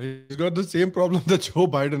 Yeah, he's got the same problem that Joe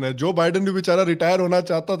Biden has. Joe Biden भी बेचारा retire होना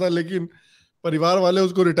चाहता था, लेकिन परिवार वाले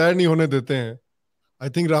उसको retire नहीं होने देते हैं. I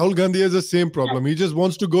think Rahul Gandhi has the same problem. He just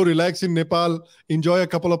wants to go relax in Nepal, enjoy a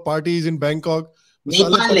couple of parties in Bangkok.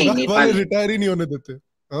 Nepal retire ही नहीं होने देते.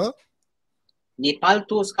 हाँ? नेपाल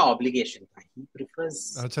तो उसका obligation था. He prefers.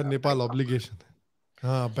 अच्छा, नेपाल obligation है.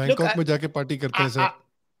 हाँ, बैंकॉक में जाके पार्टी करते हैं sir.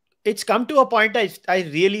 It's come to a point I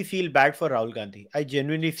really feel bad for Rahul Gandhi. I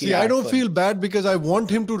genuinely feel bad. See, I don't feel bad because I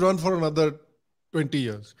want him to run for another 20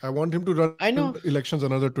 years. I want him to run elections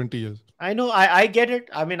another 20 years. I know. I get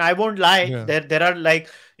it. I mean, I won't lie. Yeah. There are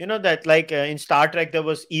like, you know, that like in Star Trek, there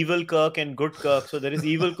was evil Kirk and good Kirk. So there is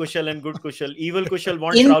evil Kushal and good Kushal. Evil Kushal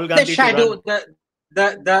wants Rahul Gandhi to run.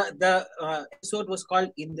 The episode was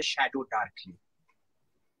called In the Shadow Darkly.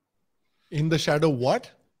 In the Shadow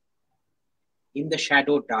what? In the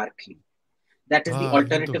Shadow Darkly. That is the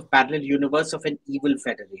alternative parallel universe of an evil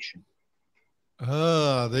federation.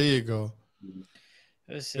 There you go.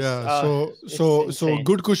 So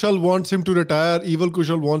good Kushal wants him to retire. Evil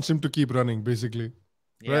Kushal wants him to keep running, basically.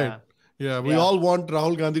 Yeah. Right? Yeah. We all want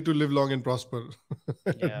Rahul Gandhi to live long and prosper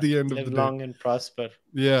at the end of the day. Live long and prosper.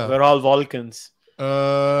 Yeah. We're all Vulcans.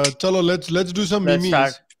 Chalo, let's do some memes.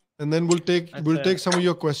 Start. And then we'll take some of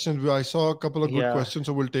your questions. I saw a couple of good questions,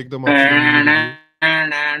 so we'll take them up.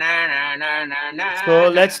 So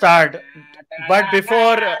let's start. But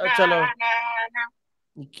before, chalo.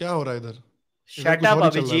 क्या हो रहा है इधर? Shut up,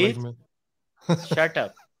 Abhijit. Shut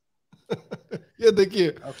up. ये देखिए.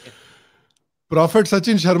 Profit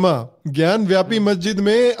Sachin Sharma, ज्ञान व्यापी मस्जिद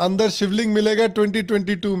में अंदर शिवलिंग मिलेगा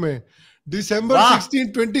 2022 में. दिसंबर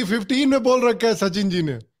 16, 2015 में बोल रखा है सचिन जी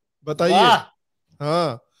ने. बताइए.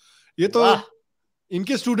 हाँ, ये तो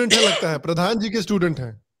इनके स्टूडेंट है लगता है, प्रधान जी के स्टूडेंट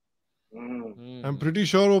हैं. आई एम प्रीटी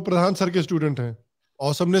श्योर वो प्रधान सर के स्टूडेंट हैं.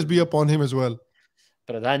 Awesomeness be upon him as well.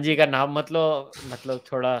 प्रधान जी का नाम मतलब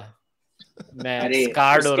थोड़ा मैं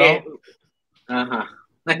स्कार्ड हो रहा हूँ.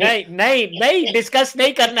 नहीं डिस्कस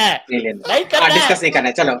नहीं करना है. नहीं करना है. डिस्कस नहीं करना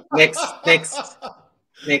है. चलो नेक्स्ट.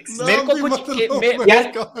 मेरे को कुछ यार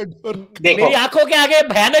देखो, मेरी आंखों के आगे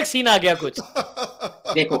भयानक सीन आ गया कुछ.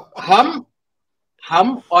 देखो,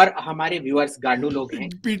 हम और हमारे व्यूअर्स गांडू लोग हैं.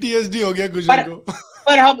 PTSD हो गया कुछ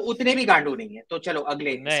पर हम उतने भी गांडू नहीं है. तो चलो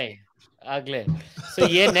अगले. So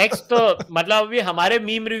ये नेक्स्ट तो मतलब अभी हमारे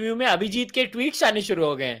मीम रिव्यू में अभिजीत के ट्वीट्स आने शुरू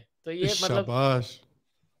हो गए. तो ये मतलब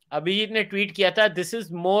अभिजीत ने ट्वीट किया था, this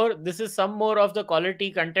is some more of the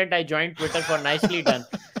quality content. I joined Twitter for nicely done.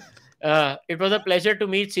 It was a pleasure to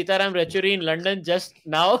meet Sitaram Yechury in London just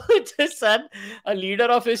now. Son, a leader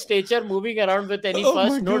of his stature moving around with any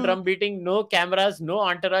fuss, no drum beating, no cameras, no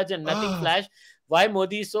entourage and nothing flash. Why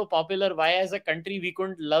Modi is so popular? Why as a country we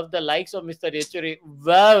couldn't love the likes of Mr. Yechury?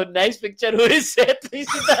 Wow, nice picture. Who is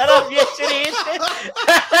Sitaram Yechury?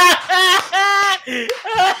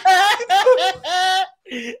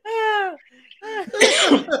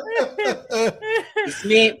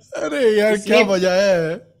 अरे यार क्या बजाया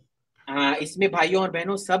है. हाँ, इसमें भाइयों और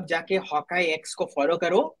बहनों सब जाके हॉकाई एक्स को फॉलो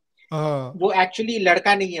करो. वो एक्चुअली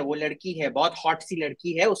लड़का नहीं है, वो लड़की है, बहुत हॉट सी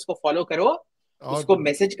लड़की है. उसको फॉलो करो, उसको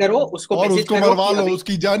मैसेज करो, उसको मरवा लो,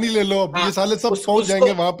 उसकी जान ही ले लो. ये साले सब पहुंच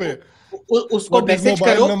जाएंगे वहां पे. उसको मैसेज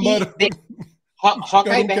करो कि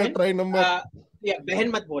हॉकाई बहन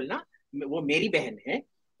मत बोलना, वो मेरी बहन है,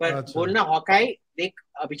 पर बोलना हॉकाई देख,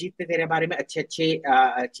 अभिजीत ने तेरे बारे में अच्छे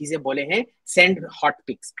चीजें बोले हैं, सेंड हॉट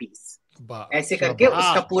पिक्स प्लीज. ऐसे करके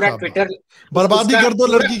उसका पूरा ट्विटर बर्बादी कर दो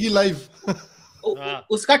लड़की की लाइफ.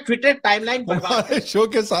 उसका ट्विटर टाइमलाइन हमारे शो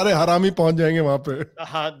के सारे हरामी पहुंच जाएंगे वहां पे।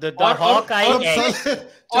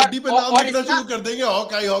 चड्डी पे नाम लिखना शुरू कर देंगे,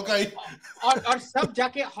 हॉकाई हॉकाई। और सब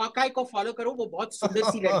जाके हॉकाई को फॉलो करो, वो बहुत सुंदर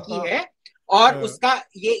सी लड़की है। और उसका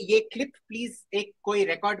ये क्लिप प्लीज एक कोई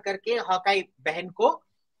रिकॉर्ड करके हॉकाई बहन को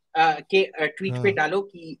के ट्वीट पे डालो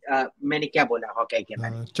कि मैंने क्या बोला हॉकाई के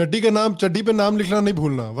बारे में। चड्डी पे नाम लिखना नहीं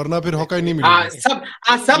भूलना, वरना फिर हॉकाई नहीं मिलेगा।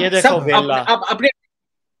 सब अपने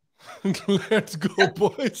Let's go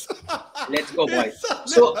boys. Let's go boys.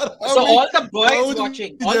 So all the boys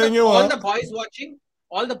watching,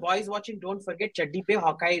 all the boys watching, don't forget चड्डी पे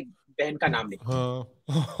हॉकाई बहन का नाम लिखना।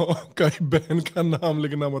 हॉकाई बहन का नाम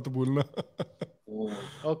लिखना मत भूलना।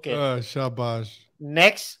 ओके, शाबाश।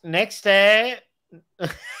 नेक्स्ट है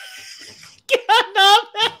क्या नाम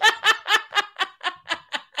है?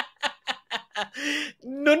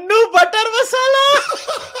 नुन्नू बटर मसाला।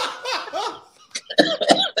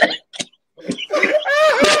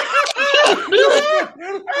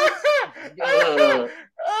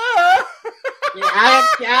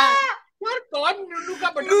 क्या यार, कौन नुन्नू का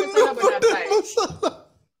बटर मसाला बनाता है?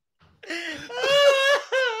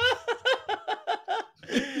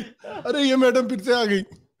 अरे ये मैडम फिर से आ गई।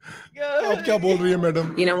 आप क्या बोल रही है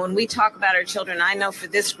madam? You know, when we talk about our children, I know for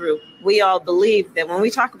this group, we all believe that when we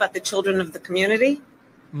talk about the children of the community,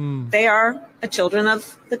 they are the children of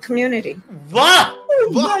the community. Wow! Oh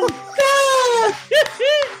my God!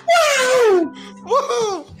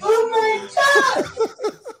 Oh my God!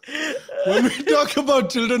 When we talk about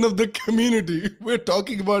children of the community, we're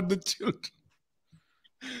talking about the children.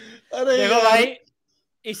 अरे देखो भाई,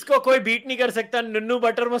 इसको कोई beat नहीं कर सकता नुन्नू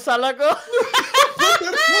butter मसाला को।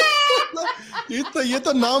 ये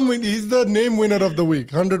तो नाम, he's the name winner of the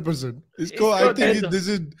week 100%. इसको I think this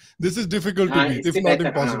is difficult to beat, if not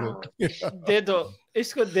impossible.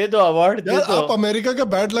 इसको दे दो अवार्ड। आप अमेरिका का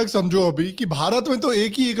बैड लक समझो अभी कि भारत में तो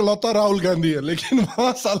एक ही इकलौता राहुल गांधी है, लेकिन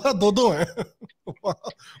वहां साला दो हैं।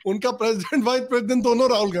 उनका प्रेसिडेंट वाइस प्रेसिडेंट दोनों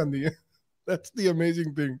राहुल गांधी है। That's the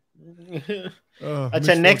amazing thing.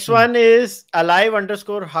 अच्छा, next one is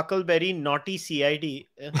alive_Huckleberry naughty CID.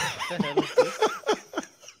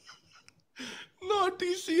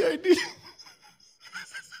 Naughty CID.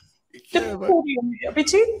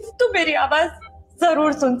 Abhijit, तुम मेरी आवाज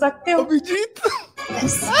जरूर सुन सकते हो। अभिजीत,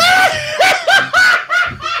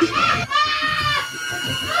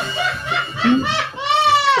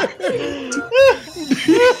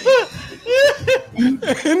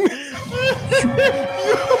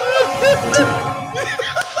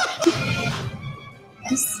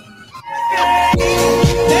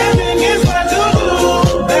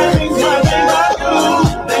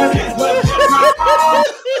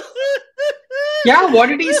 क्या? What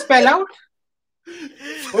did he spell out?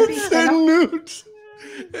 Send nudes.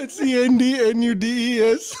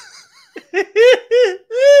 SENDNUDES.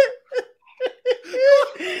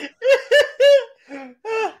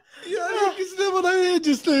 यार किसने बनाया है?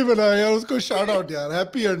 जिसने भी बनाया यार उसको शाउट आउट यार।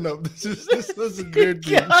 Happy end of this was a great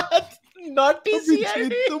game. Naughty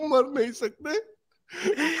CID, तुम मर नहीं सकते।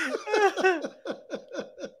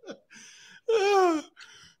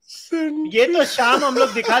 ये तो शाम हम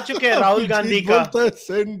लोग दिखा चुके हैं राहुल गांधी का।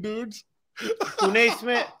 Send dudes. तूने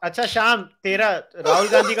इसमें अच्छा शाम तेरा राहुल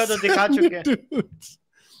गांधी का तो दिखा चुके हैं।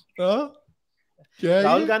 क्या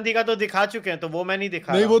राहुल गांधी का तो दिखा चुके हैं, तो वो मैं नहीं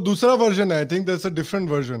दिखा। नहीं, वो दूसरा वर्जन है। I think that's a different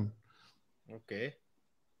version. Okay,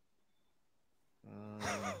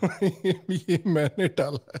 ये मैंने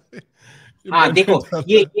डाला है। हाँ देखो,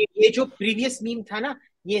 ये जो प्रीवियस मीम था ना,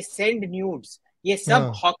 ये सेंड न्यूड्स, ये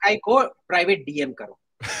सब हॉकाई को प्राइवेट डीएम करो।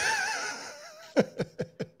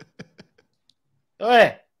 ओए,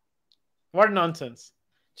 व्हाट नॉनसेंस।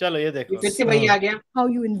 चलो ये देखो, फिर से वही आ गया। How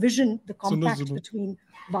you envision the compact between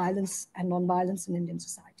violence and non-violence in Indian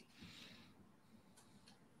society?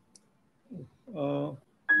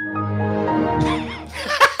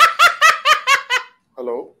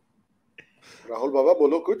 Hello Rahul बाबा,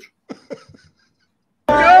 बोलो कुछ।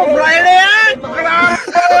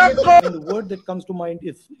 The word that comes to mind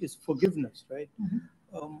is forgiveness, right?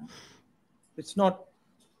 It's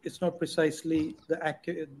not precisely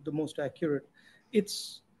the most accurate.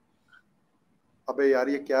 It's अबे यार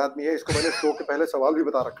ये क्या आदमी है? इसको मैंने शो के पहले सवाल भी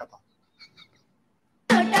बता रखा था।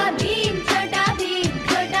 छोटा भीम, छोटा भीम,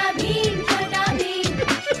 छोटा भीम, छोटा भीम,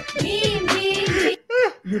 भीम भीम।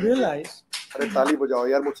 You realize? अरे ताली बजाओ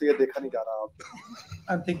यार, मुझसे ये देखा नहीं जा रहा।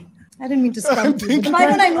 I'm thinking. I didn't mean to stop you. Why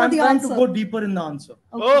don't I know the I'm answer? trying to go deeper in the answer.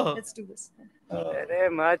 Okay, let's do this. अरे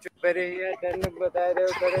माँ चुप रही है, बता रहे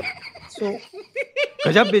हो करे। So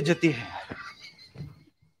गजब बेइज्जती है।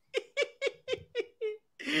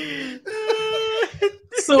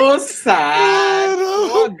 So sad.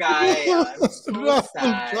 poor guy. So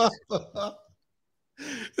sad.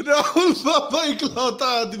 Rahul बाबा इकलौता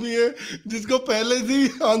आदमी है जिसको पहले से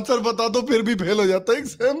आंसर बता दो फिर भी फेल हो जाता है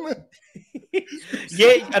एग्जाम में. ये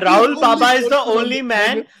राहुल बाबा इज द ओनली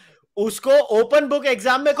मैन, उसको ओपन बुक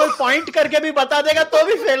एग्जाम में कोई पॉइंट करके भी बता देगा तो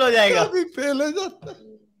भी फेल हो जाएगा. फेल हो जाता है.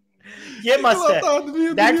 ये मस्त है.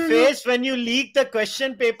 That face when you leak the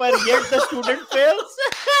question paper yet the student fails.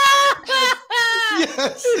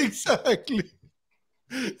 Yes, exactly.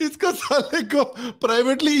 इसका साले को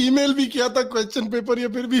प्राइवेटली ईमेल भी किया था क्वेश्चन पेपर, ये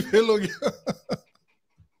फिर भी फेल हो गया.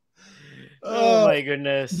 Oh my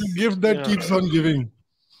goodness. The gift that keeps on giving.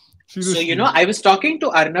 Seriously. So, you know, I was talking to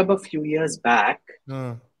Arnab a few years back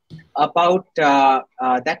about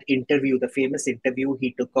that interview, the famous interview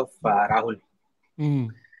he took of Rahul.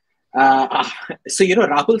 So, you know,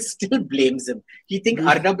 Rahul still blames him. He thinks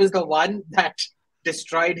Arnab is the one that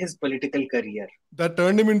destroyed his political career. That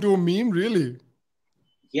turned him into a meme, really?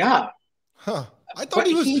 Yeah. Huh. I thought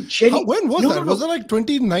he was... when was that? Was it like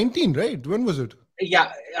 2019, right? When was it? Yeah,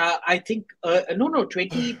 I think...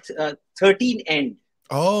 2013 end.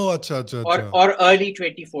 Oh, acha. Or early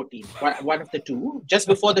 2014. One of the two. Just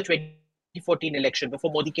before the 2014 election,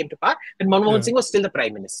 before Modi came to power, and Manmohan Singh was still the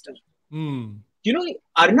Prime Minister. You know,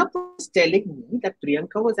 Arnab was telling me that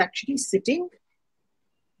Priyanka was actually sitting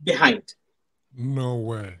behind. No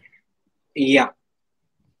way. Yeah.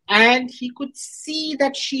 And he could see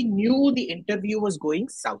that she knew the interview was going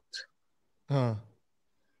south.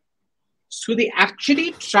 So they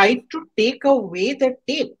actually tried to take away the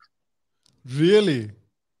tape. Really?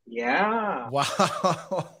 Yeah.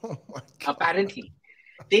 Wow. Apparently.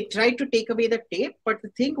 They tried to take away the tape, but the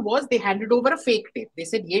thing was they handed over a fake tape. They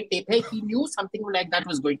said, ye tape hai. He knew something like that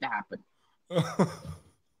was going to happen.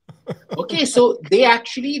 Okay, so they had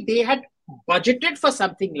budgeted for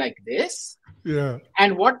something like this. Yeah.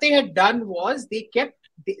 And what they had done was they had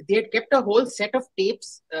kept a whole set of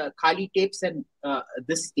tapes, Khali tapes and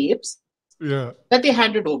this tapes. Yeah. That they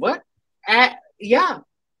handed over. Yeah.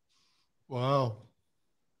 Wow.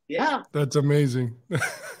 Yeah. That's amazing.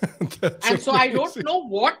 So I don't know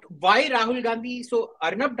why Rahul Gandhi, so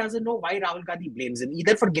Arnab doesn't know why Rahul Gandhi blames him,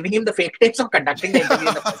 either for giving him the fake tapes or conducting the interview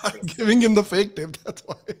in the first place. Giving him the fake tape, that's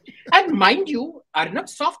why. And mind you, Arnab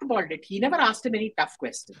softballed it. He never asked him any tough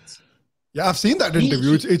questions. Yeah, I've seen that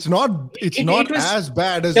interview. It's not as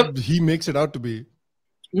bad as he makes it out to be.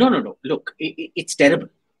 No. Look, it's terrible.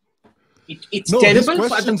 It's terrible. His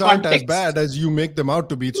questions aren't as bad as you make them out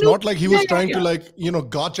to be. It's not like he was trying to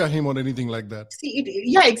gotcha him or anything like that. See,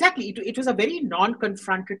 exactly. It was a very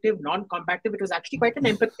non-confrontative, non-combative. It was actually quite an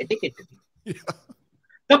empathetic interview. Yeah.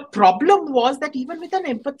 The problem was that even with an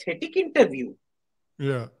empathetic interview,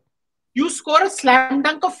 you score a slam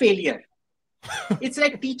dunk of failure. It's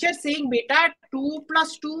like teacher saying, "Beta, 2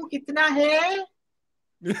 + 2 kitna hai?"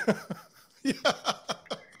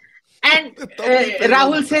 And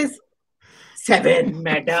Rahul says, 7,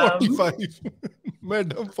 madam. 45.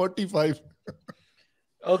 Madam, 45.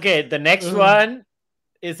 Okay, the next one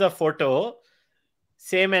is a photo.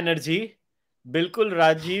 Same energy. बिल्कुल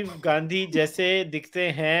राजीव गांधी जैसे दिखते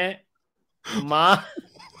हैं माँ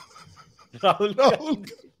राहुल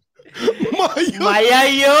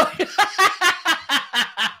मायायो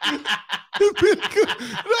बिल्कुल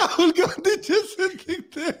राहुल गांधी जैसे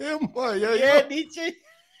दिखते हैं मायायो. ये नीचे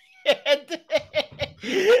ये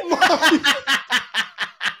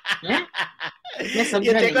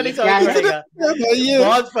देखो नहीं समझ पड़ेगा.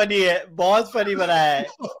 बहुत फनी है, बहुत फनी बनाया है,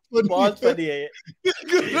 बहुत फनी है.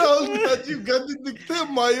 राहुल राजीव गांधी दिखते हैं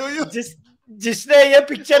मायायो. जिसने ये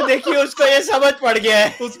पिक्चर देखी उसको ये समझ पड़ गया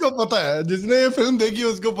है. उसको पता है, जिसने ये फिल्म देखी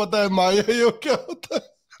उसको पता है मायायो क्या होता है.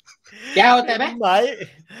 क्या होता है भाई?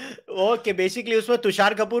 वो कि बेसिकली उसमें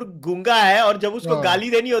तुषार कपूर गूंगा है और जब उसको गाली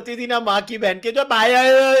देनी होती थी ना माँ की बहन के, जो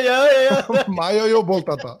मायायो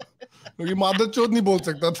बोलता था क्योंकि मादर चोद नहीं बोल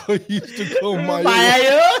सकता था.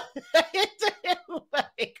 मायायो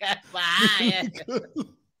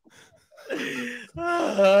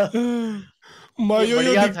मायायो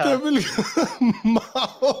दिखते हैं बिल्कुल.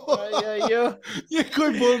 ये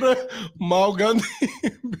कोई बोल रहा है माओ गांधी.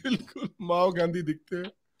 बिल्कुल माओ गांधी दिखते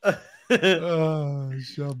हैं.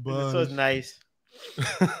 This was nice.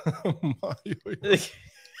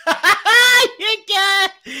 ये क्या है?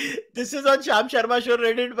 This is on Sham Sharma show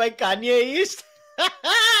rated by Kanye East.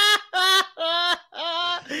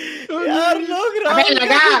 यार लोग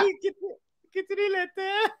कितनी लेते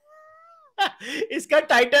हैं? इसका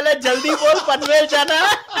टाइटल है जल्दी बोल पनवेल जाना.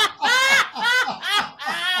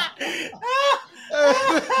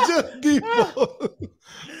 जल्दी बोल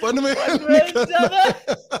पनवेल जाना.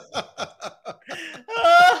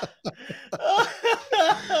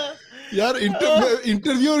 यार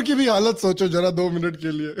इंटरव्यूअर की भी हालत सोचो जरा 2 मिनट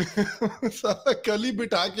के लिए। सारा कल ही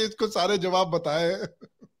बिठा के इसको सारे जवाब बताए,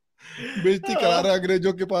 बेइज्जती करा रहे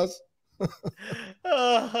अंग्रेजों के पास।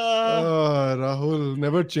 Rahul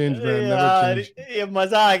never change man, never change. ये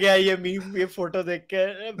मजा आ गया ये मीम, ये फोटो देख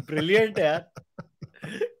के, ब्रिलियंट है यार।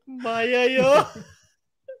 मायो।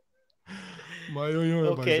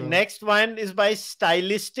 Okay, next one is by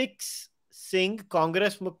Stylistics Singh,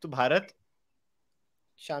 Congress Mukt Bharat,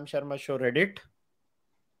 Sham Sharma Show Reddit.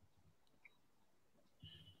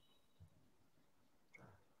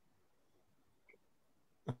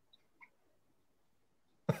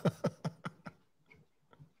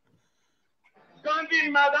 Gandhi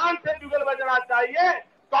मैदान से जुगल बजना चाहिए,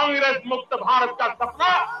 कांग्रेस मुक्त भारत का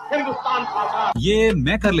सपना हिंदुस्तान का। ये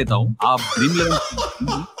मैं कर लेता हूँ, आप ड्रीम 11।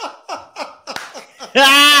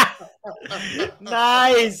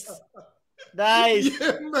 नाइस।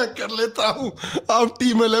 ये मैं कर लेता हूँ, आप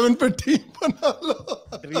टीम 11 पे टीम बना लो।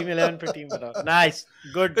 टीम 11 पे टीम बनाओ। Nice,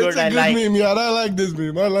 good. It's a good meme, यार. I like this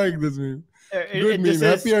meme. Good meme.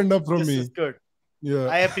 Happy end up from me. This is good. Yeah.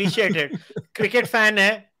 I appreciate it. Cricket fan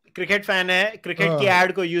है. Cricket की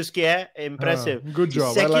ad को use किया है. Impressive. Good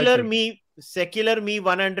job. Secular me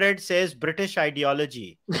 100 says British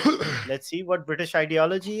ideology. Let's see what British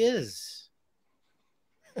ideology is.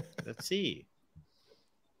 Let's see.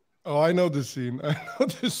 Oh, I know this scene.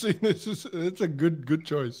 It's a good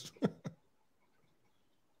choice.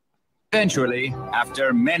 Eventually,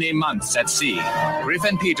 after many months at sea,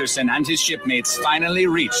 Griffin Peterson and his shipmates finally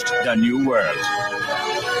reached the New World.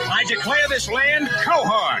 I declare this land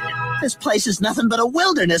cohort. This place is nothing but a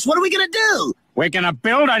wilderness. What are we going to do? We're going to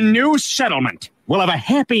build a new settlement. We'll have a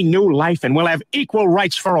happy new life, and we'll have equal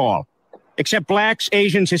rights for all. Except blacks,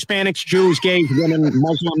 Asians, Hispanics, Jews, gays, women,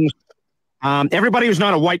 Muslims. Everybody who's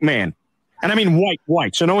not a white man. And I mean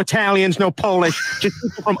white. So no Italians, no Polish, just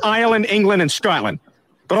people from Ireland, England, and Scotland.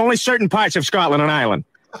 But only certain parts of Scotland and Ireland.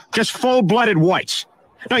 Just full-blooded whites.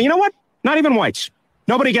 No, you know what? Not even whites.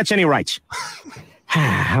 Nobody gets any rights.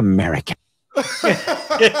 America.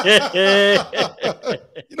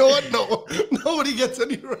 You know what? No, nobody gets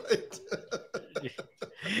any rights.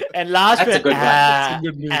 And last That's a good one. That's a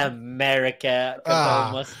good meme. America.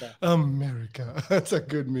 America. That's a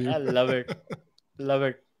good meme. I love it.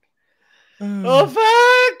 Oh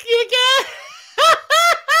fuck! ये क्या?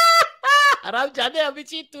 आराम जाने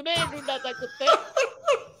अभिजीत, तूने ढूंढा था कुत्ते।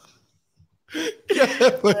 क्या है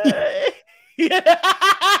भाई?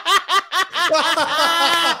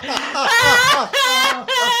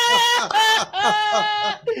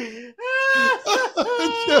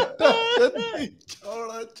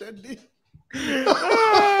 छोड़ा चड्डी।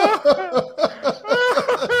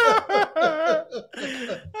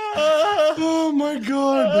 Oh my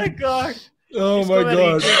god. Oh my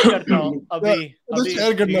god. अभी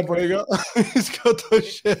शेयर करना पड़ेगा। इसको तो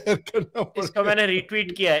शेयर करना पड़ेगा। इसको मैंने रीट्वीट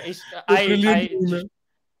किया है।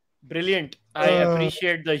 Brilliant. I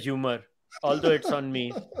appreciate the humor, although it's on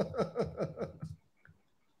me.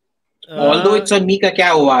 Although it's on me का क्या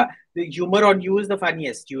हुआ? The humor on you is the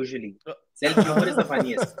funniest usually. Self-humor is the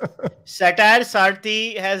funniest. Satire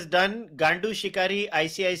Sarthi has done Gandu Shikari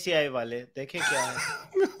ICICI वाले. देखे क्या है?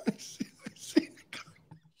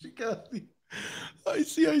 शिकारी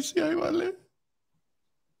ICICI वाले.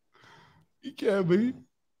 ये क्या है भाई?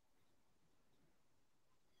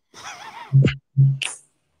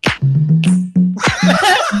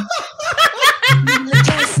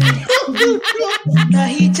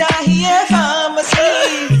 नहीं चाहिए फार्मेसी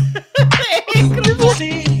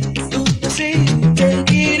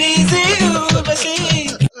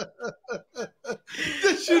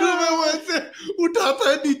शुरू में वो ऐसे उठाता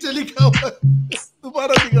है, नीचे लिखा हुआ है,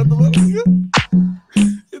 दोबारा दिखा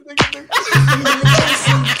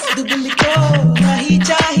नहीं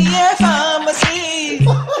चाहिए pharmacy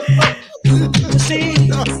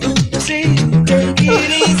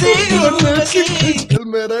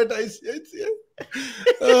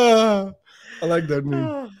I like that meme.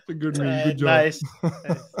 It's a good meme. Good job. Nice.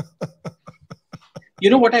 You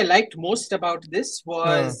know what I liked most about this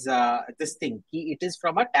was this thing. It is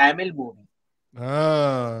from a Tamil movie.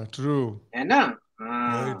 True. है ना?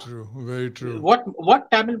 Very true. Very true. What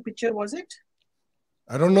Tamil picture was it?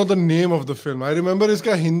 I don't know the name of the film. I remember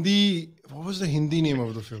iska Hindi. What was the Hindi name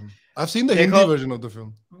of the film? I've seen the Hindi version of the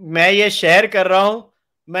film. मैं ये share कर रहा हूँ.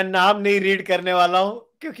 मैं नाम नहीं read करने वाला हूँ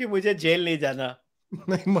क्योंकि मुझे जेल नहीं जाना.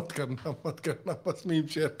 नहीं मत करना बस मीम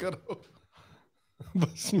शेयर करो.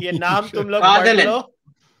 ये नाम तुम लोग पढ़ लो.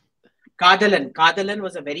 Kadalan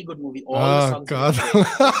was a very good movie. All the songs.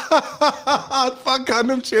 Fuck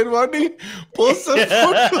Khanum Sherwani posts a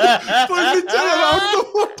photo furniture around the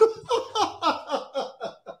photo.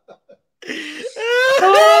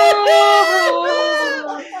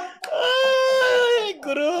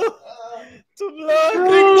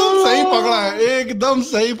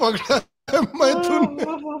 पकड़ा है मैथुन ने,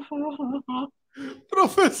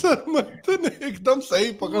 प्रोफेसर मैथुन ने एकदम सही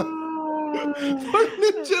पकड़ा।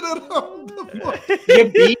 ये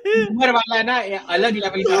बीइंग ह्यूमर वाला है ना, ये अलग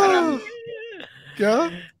लेवल का हरामी है। क्या?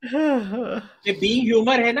 ये बीइंग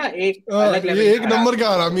ह्यूमर है ना, एक अलग लेवल, ये एक नंबर का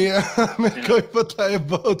हरामी है। मेरे को पता है,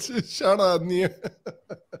 बहुत शाना आदमी है।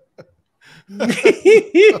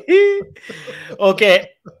 Okay.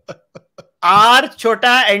 R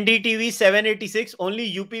छोटा NDTV 786 only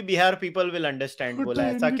UP Bihar people will understand बोला।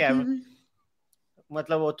 ऐसा क्या है?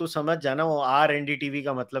 मतलब वो तू समझ जाना, वो R NDTV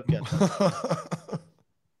का मतलब क्या था।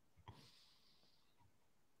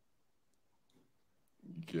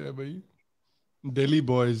 क्या है भाई? दिल्ली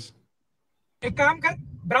बॉयज। एक काम कर,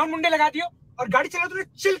 ब्राउन मुंडे लगा दियो और गाड़ी चला, तुझे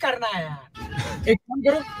चिल करना है यार। एक काम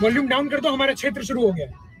करो, वॉल्यूम डाउन कर दो, हमारा क्षेत्र शुरू हो गया।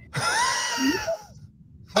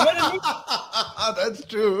 That's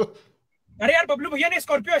true. अरे यार बबलू भैया ने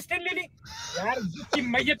स्कॉर्पियो एस्टेन ले ली यार, की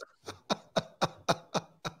मैयत।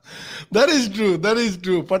 That is true. That is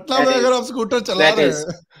true. Patna में अगर आप स्कूटर चला रहे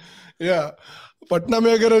हैं, पटना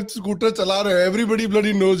में अगर आप स्कूटर चला रहे हैं, everybody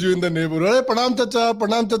bloody knows you in the neighborhood. अरे प्रणाम चाचा,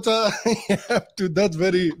 प्रणाम चाचा। That's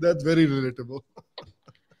very relatable.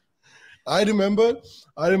 I remember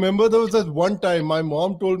there was that one time my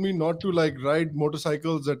mom told me not to like ride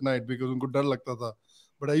motorcycles at night because उनको डर लगता था,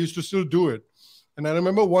 but I used to still do it. And I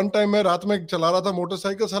remember one time मैं रात में चला रहा था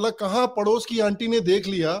मोटरसाइकिल, साला कहाँ पड़ोस की आंटी ने देख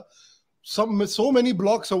लिया, so many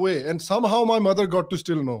blocks away, and somehow my mother got to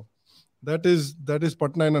still know. That is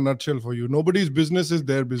Patna in a nutshell for you. Nobody's business is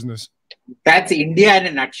their business. That's India in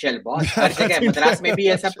a nutshell, boss. हर जगह मद्रास में भी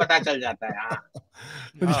ये सब पता चल जाता है।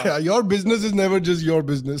 Yeah, your business is never just your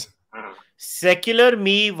business. Secular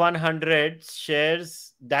Me 100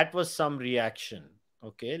 shares that was some reaction.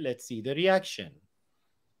 Okay, let's see the reaction.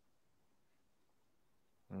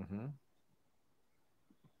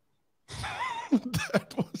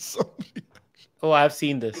 That was some reaction. Oh, I've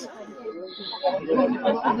seen this.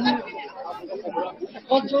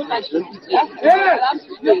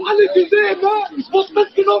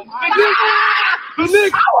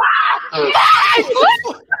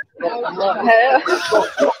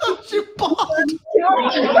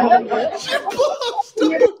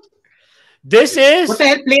 This is. What the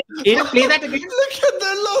hell? Play that again. Look at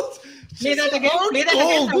that look. Play that again. I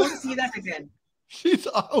want to see that again. She's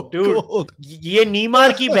out Dude, cold. ये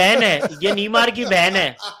नीमार की बहन है, ये नीमार की बहन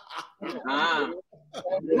है।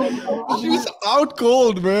 She's out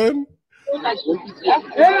cold, man. Fuck,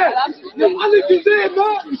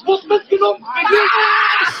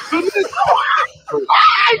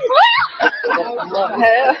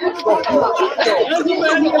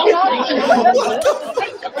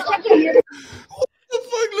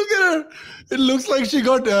 look at her. It looks like she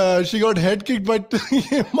got head kicked by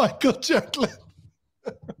Michael Chandler.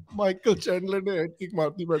 Michael Chandler ने head kick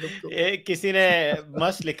मारती मैडम को। ये किसी ने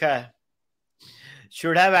मस्त लिखा है,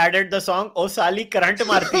 should have added the song ओ साली करंट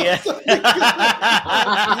मारती है।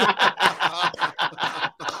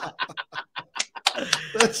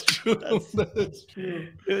 That's true. That's true.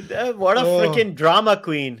 Dude, what a freaking drama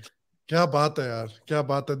queen. क्या बात है यार, क्या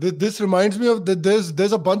बात है। This reminds me of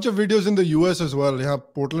there's a bunch of videos in the US as well. यहाँ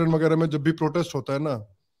पोर्टलैंड वगैरह में जब भी प्रोटेस्ट होता है ना,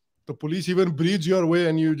 तो police even breathes your way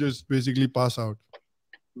and you just basically pass out.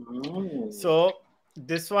 So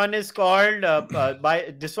this one is called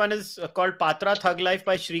called Patra Thug Life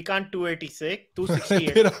by Shrikant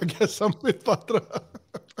 268. फिर आ गया संबित पात्रा।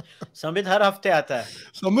 संबित हर हफ्ते आता है।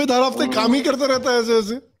 संबित हर हफ्ते काम ही करता रहता है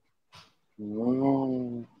ऐसे।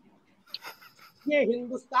 ये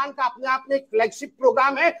हिंदुस्तान का अपने आप में एक फ्लैगशिप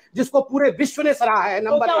प्रोग्राम है जिसको पूरे विश्व ने सराहा है।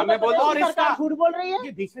 नंबर हमें बोलो, और इसका झूठ बोल रही है।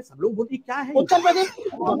 ये देश में सब लोग बोलते क्या है, उत्तर प्रदेश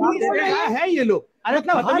है ये लोग। अरे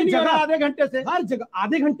मतलब हर जगह आधे घंटे से, हर जगह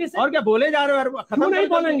आधे घंटे से, और क्या बोले जा रहे हो? क्यों नहीं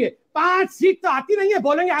बोलेंगे? 5 सीट तो आती नहीं है,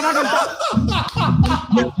 बोलेंगे आधा घंटा।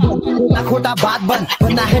 खोटा बात बन,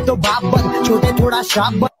 बनना है तो बाप बन, छोटे थोड़ा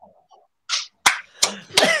शाप बन।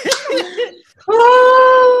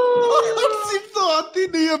 सीट तो आती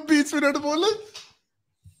नहीं है, 20 मिनट बोले।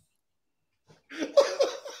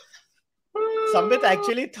 संबित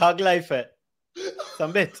actually thug life है।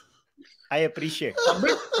 Sambit, I appreciate.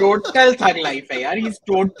 Sambit total thug life है यार, he's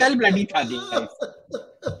total bloody thug life.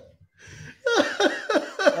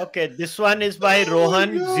 Okay, this one is by Rohan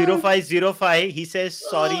 0505. He says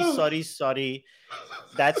sorry.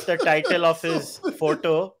 That's the title of his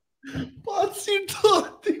photo. 5 seat तो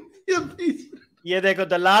आती नहीं है, 20 मिनट। ये देखो,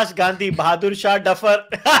 the last Gandhi, Bahadur Shah duffer.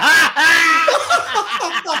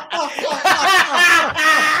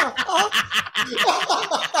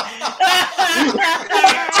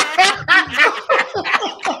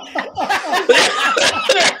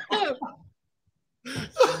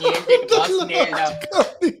 Nailed it, boss, nailed up.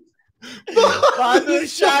 Bahadur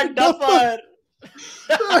Shah duffer.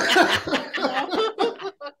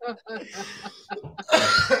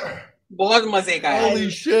 बहुत मजे का है. Holy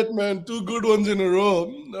shit, man! 2 good ones in a row.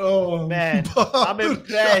 Oh man, I'm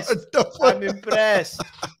impressed. I'm impressed.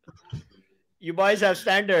 You boys have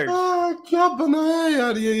standards. क्या बनाया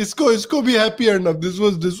यार ये, इसको भी happy end up. This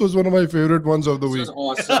was one of my favorite ones of the week. This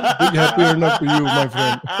was awesome. Big happy end up to you, my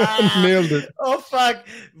friend. Nailed it. Oh fuck!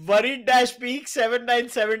 Worried-Peak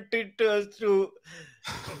 7972.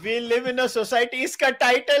 We live in a society. इसका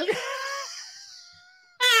title.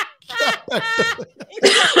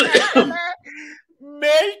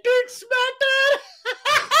 Male tits matter.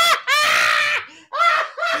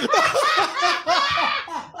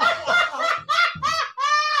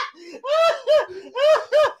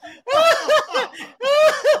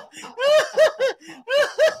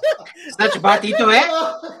 सच बात ही तो है.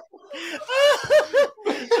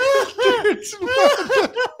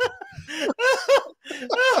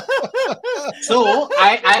 So we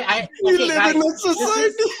okay, live guys, in a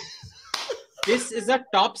society. This is a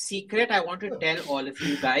top secret. I want to tell all of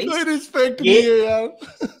you guys. कोई respect नहीं है यार.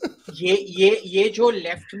 ये जो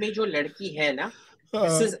left में जो लड़की है ना,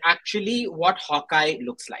 this is actually what Hawkeye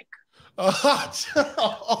looks like.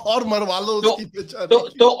 और मरवा लो उसकी बेचारी.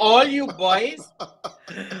 तो all you boys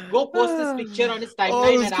go post this picture on his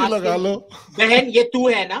timeline and ask him, बहन ये तू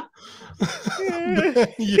है ना?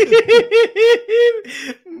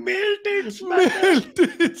 Male tits matter.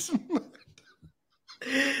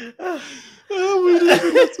 We live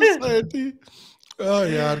in a society.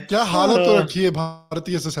 यार क्या हालत तो रखी है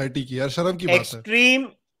भारतीय सोसाइटी की यार, शर्म की बात है.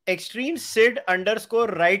 एक्सट्रीम सिड _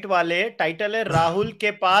 राइट वाले टाइटल है राहुल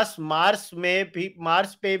के पास मार्स पे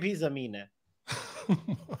भी जमीन है.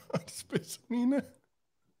 मार्स पे जमीन है.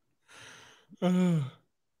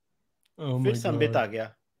 फिर संबित आ गया.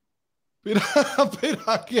 फिर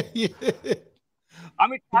आ गया ये.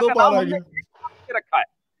 अमित शाह का नाम हमने रखा है.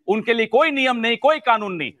 उनके लिए कोई नियम नहीं, कोई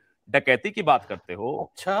कानून नहीं. डकैती की बात करते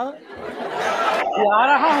हो? अच्छा, आ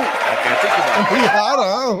रहा हूँ. डकैती की बात आ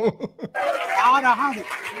रहा हूँ.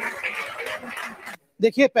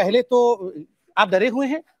 देखिए, पहले तो आप डरे हुए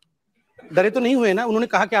हैं? डरे तो नहीं हुए ना? उन्होंने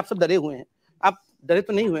कहा कि आप सब डरे हुए हैं. आप डरे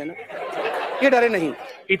तो नहीं हुए ना? ये डरे नहीं.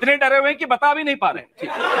 इतने डरे हुए हैं कि बता भी नहीं पा रहे. ठीक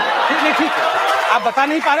है, आप बता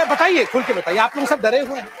नहीं पा रहे, बताइए, खुल के बताइए. आप लोग सब डरे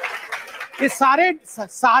हुए हैं. ये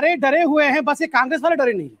सारे डरे हुए हैं, बस ये कांग्रेस वाले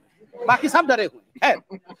डरे नहीं, बाकी सब डरे हुए हैं.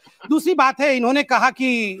 दूसरी बात है, इन्होंने कहा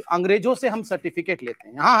कि अंग्रेजों से हम सर्टिफिकेट लेते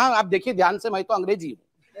हैं. हाँ, आप देखिए ध्यान से, मैं तो अंग्रेजी हूँ.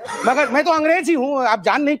 मगर मैं तो अंग्रेज ही हूँ, आप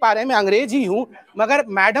जान नहीं पा रहे, मैं अंग्रेज ही हूँ. मगर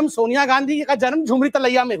मैडम सोनिया गांधी का जन्म झुमरी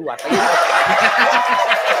तलैया में हुआ था.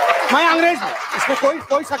 मैं अंग्रेज हूँ, इसमें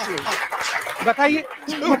कोई शक नहीं. बताइए,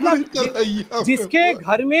 मतलब जिसके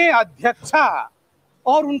घर में अध्यक्षा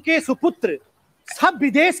और उनके सुपुत्र सब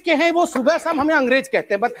विदेश के हैं, वो सुबह शाम हमें अंग्रेज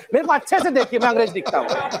कहते हैं. बस मेरे को अच्छे से देखिए, मैं अंग्रेज दिखता हूँ.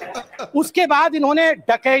 उसके बाद इन्होंने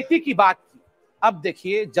डकैती की बात की. अब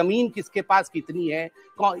देखिए, जमीन किसके पास कितनी है,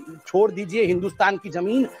 छोड़ दीजिए हिंदुस्तान की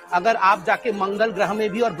जमीन. अगर आप जाके मंगल ग्रह में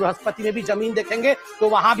भी और बृहस्पति में भी जमीन देखेंगे तो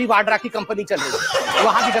वहां भी वाड्रा की कंपनी चल रही है,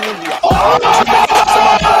 वहां की जमीन भी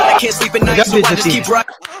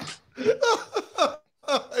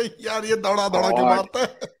यार. ये दौड़ा के मारता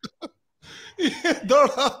है.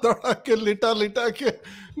 दौड़ा के लिटा के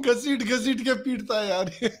घसीट के पीटता है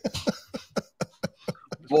यार. ये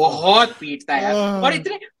बहुत पीटता है यार. और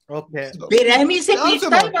इतने बेरहमी से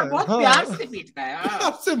पीटता है, पर बहुत प्यार से पीटता है.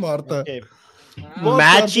 प्यार से मारता है.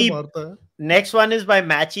 Matchy. Next one is by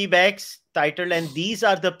Matchy Bex, titled "And these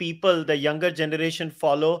are the people the younger generation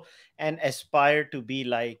follow and aspire to be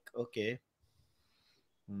like." Okay.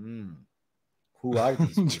 Who are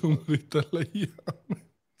these people?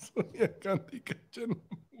 Sonia Gandhi का जन्म.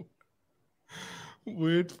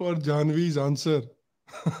 Wait for Janvi's answer.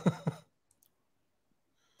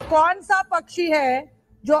 कौन सा पक्षी है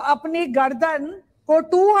जो अपनी गर्दन को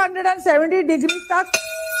 270 डिग्री तक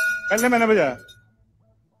पहले मैंने बजाया?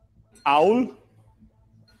 आउल.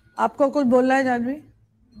 आपको कुछ बोलना है जानवी?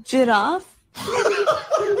 जिराफ.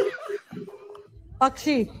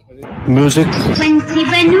 पक्षी. Music.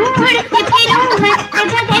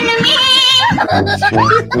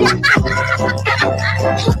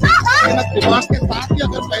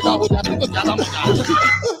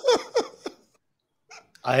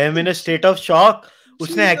 I am in a state of shock.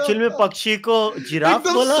 उसने एक्चुअल में पक्षी को जिराफ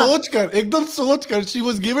बोला. एकदम सोच कर. She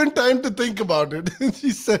was given time to think about it.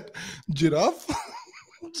 She said giraffe.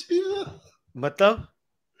 मतलब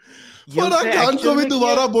फराह खान को भी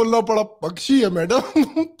दोबारा बोलना पड़ा. पक्षी है मैडम,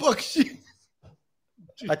 पक्षी.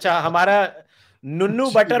 अच्छा, हमारा नुन्नू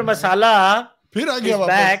बटर मसाला फिर आ गया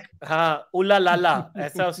बैक। हाँ, उला लाला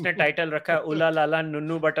ऐसा उसने टाइटल रखा है, उला लाला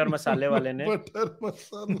नुन्नू बटर मसाले वाले ने। बटर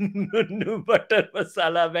मसाला, नुन्नू बटर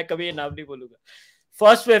मसाला, मैं कभी ये नाम नहीं बोलूंगा।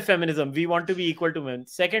 First wave feminism, we want to be equal to men.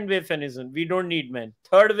 Second wave feminism, we don't need men.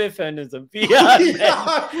 Third wave feminism, we are men.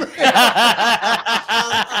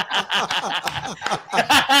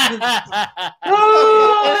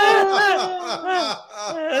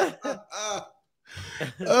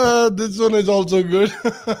 This one is also good.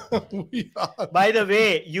 By the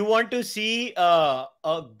way, you want to see a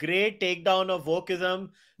great takedown of wokeism?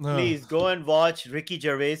 Please go and watch Ricky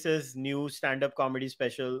Gervais's new stand-up comedy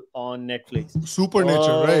special on Netflix.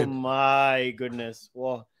 Supernature, right? Oh my goodness!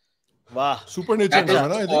 Wow, wow. Supernature,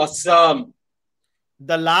 that is awesome.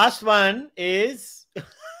 The last one is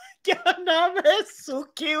क्या नाम है?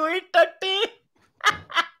 सूखी हुई टट्टी.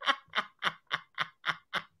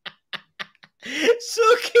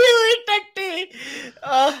 सूखी हुई टट्टी.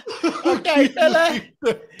 Title है.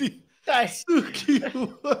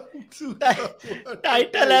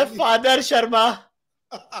 टाइटल है father Sharma.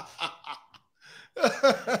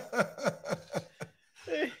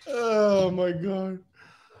 Oh my God.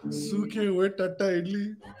 Like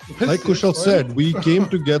Kushal said, we came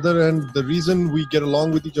together, and the reason we get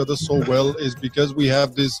along with each other so well is because we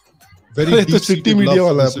have this very deep-seated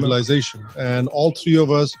love for civilization, and all three of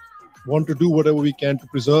us want to do whatever we can to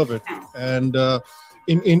preserve it. And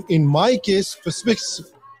in my case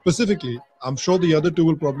specifically, I'm sure the other two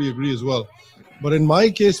will probably agree as well, but in my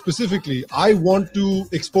case specifically, I want to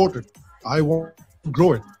export it. I want to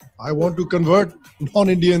grow it. I want to convert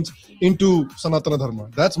non-Indians into Sanatana Dharma.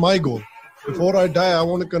 That's my goal. Before I die, I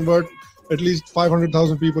want to convert at least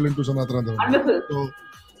 500,000 people into Sanatana Dharma. So,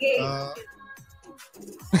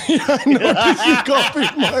 I noticed you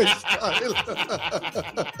copied my style.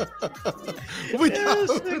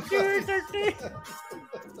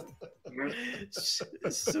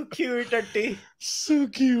 Sukhi hui tatti.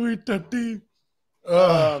 Sukhi hui tatti.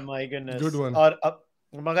 Oh my goodness. Good one. और अब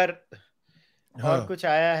मगर और कुछ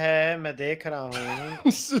आया है, मैं देख रहा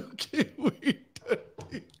हूँ. सूखी हुई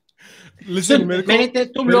टट्टी. Listen, मैंने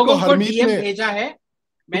तुम लोगों को डीएम भेजा है.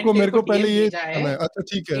 मेरे को पहले ये अच्छा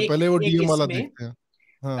ठीक है, पहले वो डीएम वाला देखते हैं.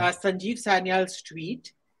 Sanjeev Sanyal's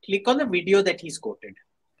tweet. Click on the video that he's quoted.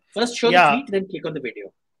 First show the tweet, then click on the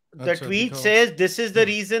video. The tweet says, "This is the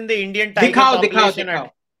reason the Indian tiger population."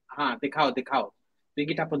 दिखाओ. Bring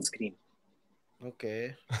it up on screen.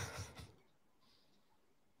 Okay.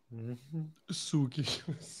 सूखी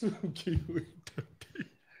हुई टट्टी.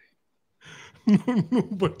 No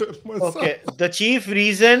butter masala. Okay. The chief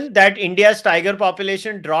reason that India's tiger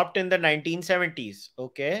population dropped in the 1970s.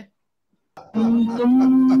 Okay.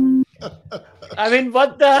 I mean,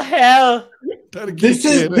 what the hell? This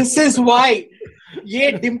is why.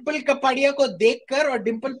 ये डिम्पल कपाड़िया को देखकर और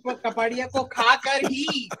डिम्पल कपाड़िया को खाकर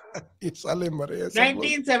ही इस साले मरे.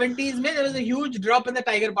 1970s में there was a huge drop in the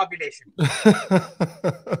tiger population.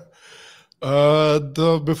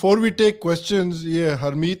 Before we take questions, ये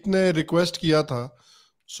हरमीत ने request किया था,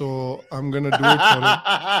 so I'm gonna do it for him.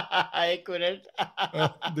 एक मिनट.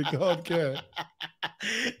 दिखाओ क्या है.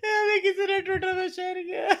 अभी किसी ने ट्विटर में शेयर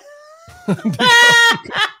किया.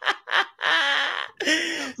 A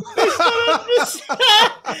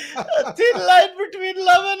thin line between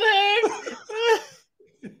love and hate.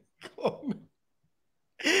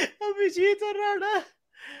 Abhijit और राणा.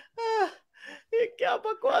 ये क्या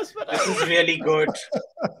बकवास बना. This is really good.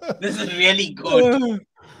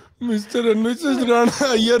 Mr. and Mrs. Rana,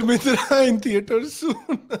 Ayyar Mitra in theater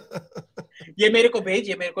soon. ये मेरे को भेज,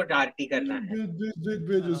 ये मेरे को डार्टी करना है.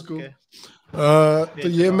 भेज उसको. तो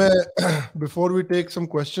ये मैं before we take some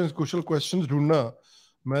questions, Kusal questions ढूंढना,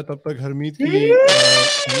 मैं तब तक हरमीत की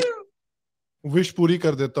विश पूरी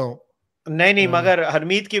कर देता हूँ. नहीं मगर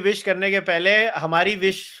हरमीत की विश करने के पहले हमारी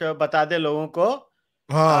विश बता दे लोगों को.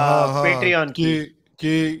 Patreon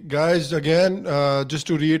ki guys, again, just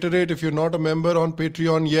to reiterate, if you're not a member on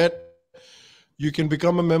Patreon yet, you can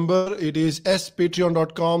become a member. It is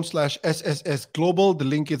patreon.com/SSS Global. The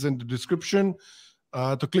link is in the description.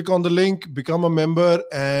 To click on the link, become a member,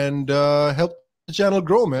 and help the channel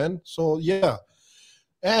grow, man. So yeah.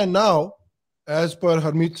 And now, as per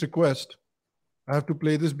Harmeet's request, I have to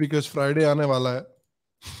play this because Friday aane wala hai.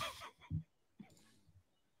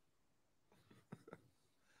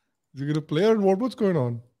 Is he gonna play or what's going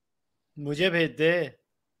on? मुझे भेज दे.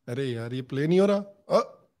 अरे यार ये play नहीं हो रहा.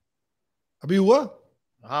 अभी हुआ?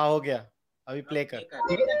 हाँ हो गया. अभी प्ले कर.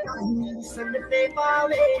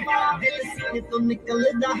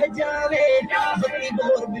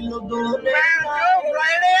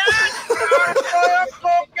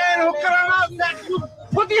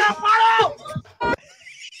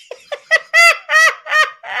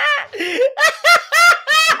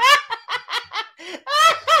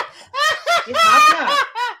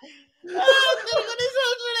 तेरे को नहीं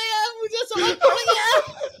समझ पड़ेगा, मुझे समझ पड़ गया।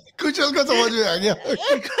 कुशल को समझ में आ गया,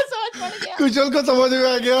 कुशल को समझ में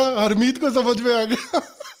आ गया, हरमीत को समझ में आ गया।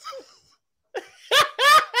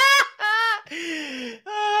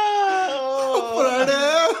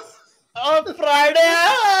 फ्राइडे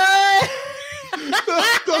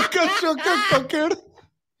पकड़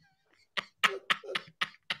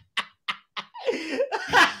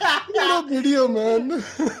वीडियो मैन।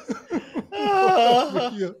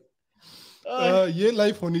 ये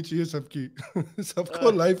लाइफ होनी चाहिए सबकी,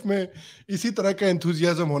 सबको लाइफ में इसी तरह का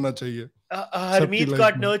एंथुसियाज्म होना चाहिए। Harmeet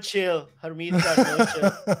got no chill, Harmeet got no chill.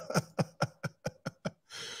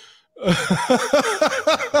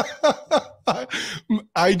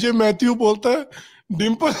 IJ Matthew बोलता है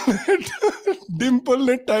डिम्पल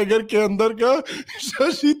ने टाइगर के अंदर का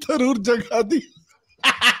शशि थरूर जगा दी।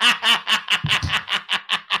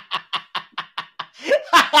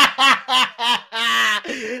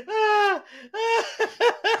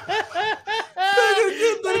 टाइगर के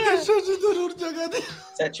अंदर का शशि थरूर जगा दी।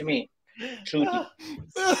 सच में truly.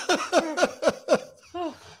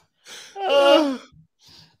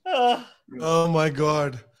 Oh my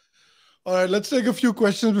God. All right, let's take a few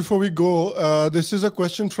questions before we go. This is a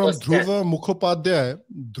question from Dhruva Mukhopadhyay.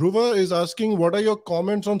 Dhruva is asking, what are your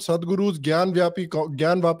comments on Sadhguru's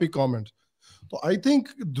Gyanvapi comments? So I think,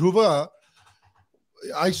 Dhruva,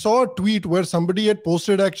 I saw a tweet where somebody had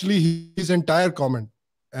posted actually his entire comment.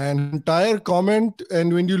 And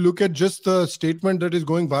when you look at just the statement that is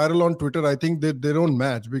going viral on Twitter, I think they don't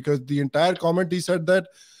match, because the entire comment, he said that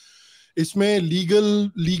इसमें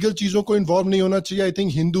legal चीजों को involve नहीं होना चाहिए. I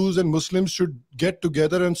think Hindus and Muslims should get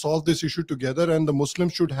together and solve this issue together, and the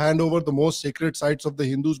Muslims should hand over the most sacred sites of the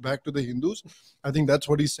Hindus back to the Hindus. I think that's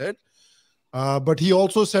what he said. But he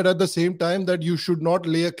also said at the same time that you should not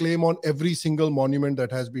lay a claim on every single monument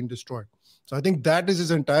that has been destroyed. So I think that is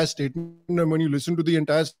his entire statement. And when you listen to the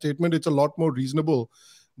entire statement, it's a lot more reasonable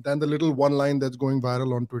than the little one line that's going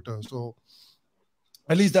viral on Twitter. So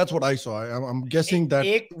at least that's what I saw. I'm guessing that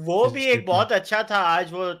वो भी एक बहुत अच्छा था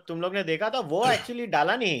आज, वो तुम लोग ने देखा था, वो actually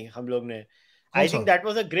डाला नहीं हम लोग ने. I think that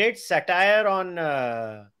was a great satire on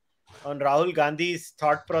Rahul Gandhi's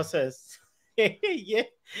thought process.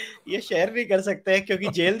 ये शेयर नहीं कर सकते हैं क्योंकि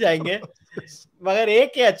जेल जाएंगे, मगर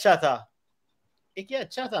एक ये अच्छा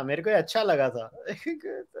था, मेरे को ये अच्छा लगा था.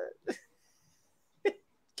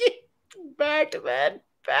 Batman.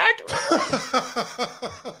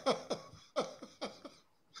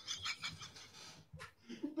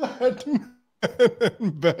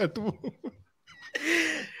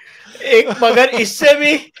 एक मगर इससे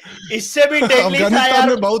भी डेडली था यार.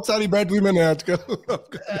 में बहुत सारी बैट वुमेन है आजकल.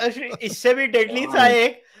 इससे भी डेडली था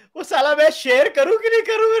एक, वो साला मैं शेयर करूं कि नहीं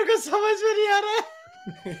करूं, मेरे को समझ में नहीं आ रहा है.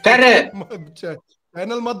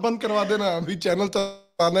 चैनल मत बंद करवा देना, अभी चैनल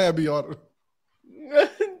चलाना है अभी. और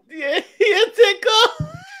ये देखो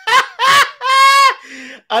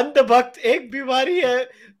अंधभक्त एक बीमारी है.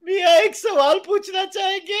 मियां एक सवाल पूछना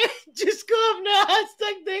चाहेंगे जिसको हमने आज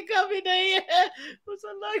तक देखा भी नहीं है. उस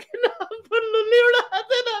अल्लाह के नाम पर लुल्ली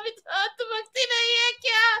उड़ाते ना, अंधभक्ति नहीं है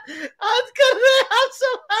क्या? आज कर रहे हैं आप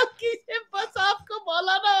सवाल कीजिए, बस आपको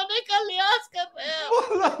मौलाना होने का लिहाज कर रहे हैं.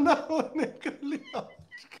 मौलाना होने का लिहाज.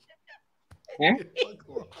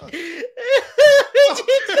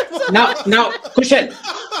 Now, Kushal.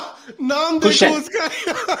 नाम देखो उसका,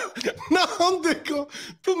 नाम देखो.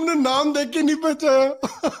 तुमने नाम देख के नहीं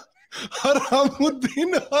पहचाना.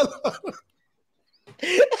 हरामुद्दीन.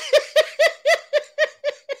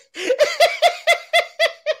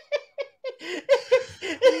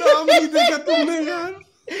 नाम नहीं देखा तुमने यार.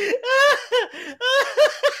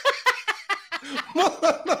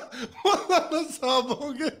 मौलाना साहब हो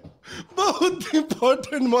गए, बहुत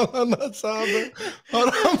इंपॉर्टेंट मौलाना साहब है.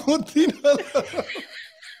 हरामुद्दीन.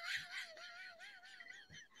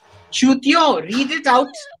 Chutyo, read it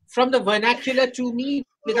out from the vernacular to me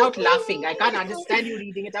without laughing. I can't understand you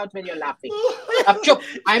reading it out when you're laughing. Ab chup,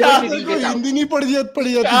 I'm going to read it out. Hindi नहीं पढ़ी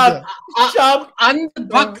जाती. Sham,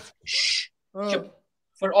 Andhbhakt. Chup.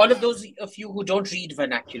 For all of those of you who don't read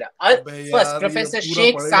vernacular. First, Professor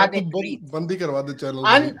Sheikh Sadiq reads. बंदी करवा दे channel.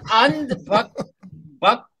 Andhbhakt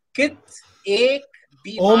ek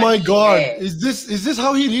बीमारी. Oh my God! Is this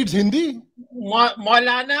how he reads Hindi?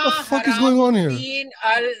 मौलाना हरामुद्दीन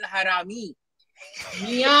अल हरामी.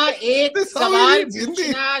 मियां एक सवाल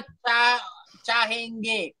पूछना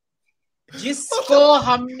चाहेंगे जिसको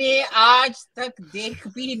हमने आज तक देख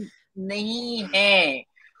भी नहीं है.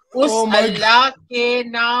 उस अल्लाह के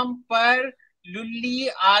नाम पर लुल्ली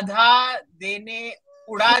आधा देने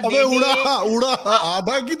उड़ा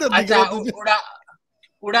आधा की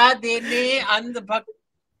उड़ा देने अंधभक्त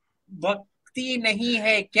मुक्ति नहीं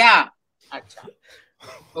है क्या? अच्छा,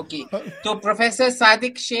 ओके. तो प्रोफेसर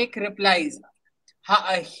सादिक शेख रिप्लाइज,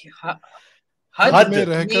 हद में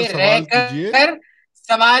रहकर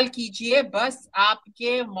सवाल कीजिए, बस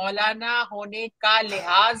आपके मौलाना होने का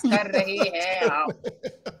लिहाज कर रहे हैं हम.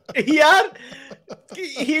 यार,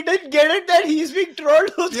 he didn't get it that he's being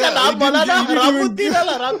trolled. उसका नाम मौलाना हरामुद्दीन अल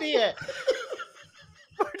हरामी है.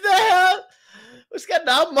 What the hell? उसका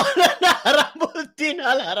नाम मौलाना हरामुद्दीन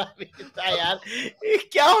अल हरामी था यार. ये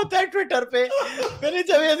क्या होता है ट्विटर पे? मैंने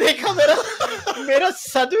जब ये देखा मेरा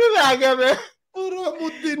सदमे में आ गया मैं.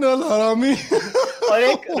 हरामुद्दीन अल हरामी. और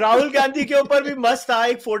एक राहुल गांधी के ऊपर भी मस्त था,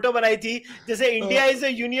 एक फोटो बनाई थी जैसे India is a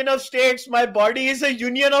union of states, my body is a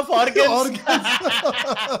union of organs.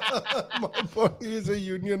 My body is a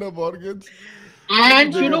union of organs.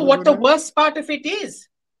 And you know what the worst part of it is?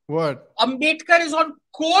 What? Ambedkar is on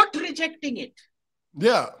court rejecting it.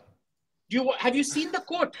 Yeah. Have you seen the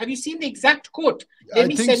quote? Have you seen the exact quote? Let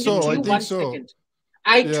me send it to you 1 second.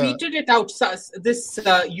 I tweeted it out. This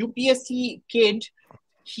UPSC kid,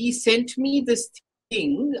 he sent me this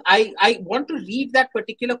thing. I want to read that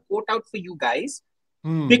particular quote out for you guys.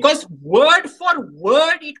 Because word for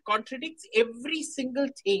word, it contradicts every single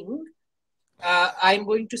thing. I'm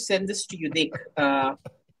going to send this to you, Nick. While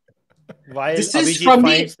this is Abhijit from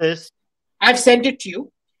finds this. I've sent it to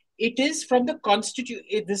you. It is from the Constitution.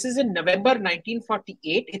 This is in November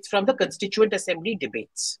 1948. It's from the Constituent Assembly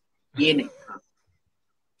debates. ये नहीं.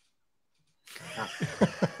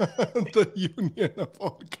 The union of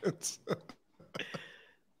organs.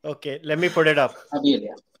 Okay, let me put it up.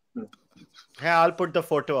 I'll put the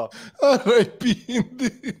photo up. R.I.P. Hindi.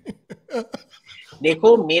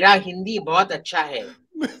 देखो, मेरा हिंदी बहुत अच्छा है.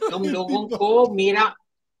 तुम लोगों को मेरा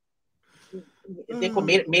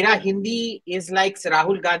Hindi is like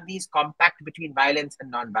Rahul Gandhi's compact between violence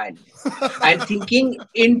and non-violence. I'm thinking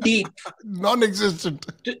in deep. Non-existent.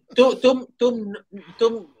 तुम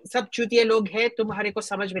सब चूतिया लोग हैं, तुम्हारे को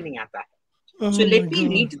समझ में नहीं आता है. So let me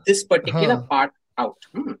read this particular part out.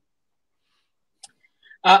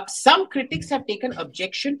 Some critics have taken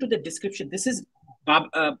objection to the description. This is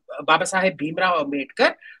Baba Saheb Bhimrao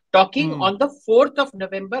Ambedkar talking on the 4th of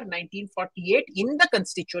November 1948 in the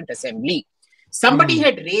Constituent Assembly. Somebody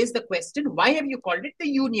had raised the question, why have you called it the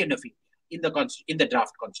Union of India in the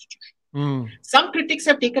draft constitution? Some critics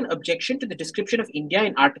have taken objection to the description of India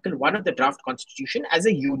in Article 1 of the draft constitution as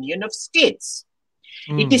a union of states.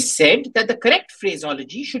 It is said that the correct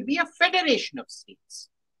phraseology should be a federation of states.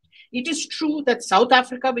 It is true that South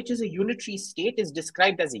Africa, which is a unitary state, is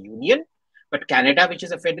described as a union, but Canada, which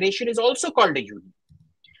is a federation, is also called a union.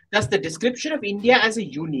 Thus, the description of India as a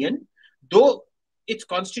union, though its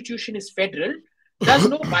constitution is federal, does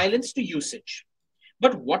no violence to usage.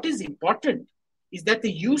 But what is important is that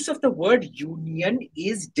the use of the word union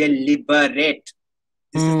is deliberate.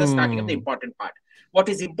 This is the starting of the important part. What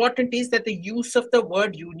is important is that the use of the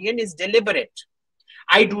word union is deliberate.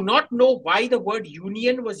 I do not know why the word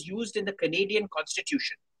union was used in the Canadian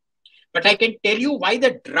Constitution, but I can tell you why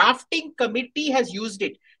the drafting committee has used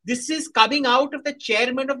it. This is coming out of the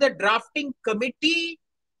chairman of the drafting committee,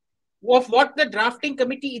 of what the drafting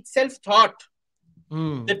committee itself thought.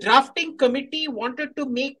 The drafting committee wanted to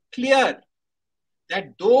make clear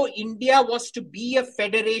that though India was to be a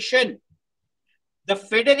federation, the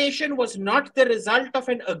federation was not the result of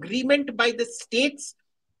an agreement by the states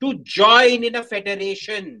to join in a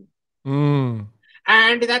federation.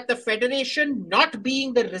 And that the federation not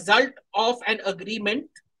being the result of an agreement,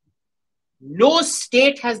 no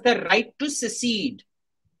state has the right to secede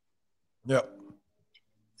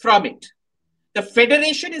from it. The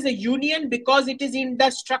federation is a union because it is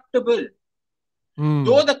indestructible.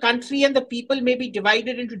 Though the country and the people may be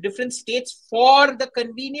divided into different states for the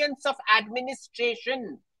convenience of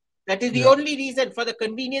administration, that is the only reason, for the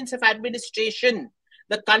convenience of administration.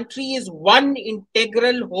 The country is one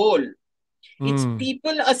integral whole. Its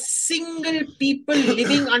people, a single people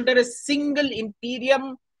living under a single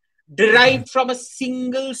imperium derived from a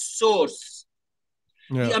single source.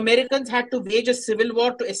 The Americans had to wage a civil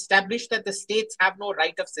war to establish that the states have no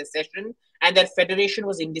right of secession and that federation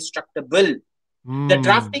was indestructible. The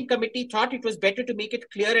drafting committee thought it was better to make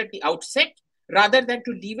it clear at the outset rather than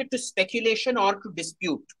to leave it to speculation or to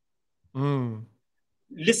dispute.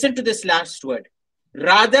 Listen to this last word.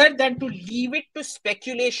 Rather than to leave it to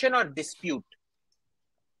speculation or dispute.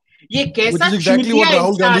 ये कैसा exactly what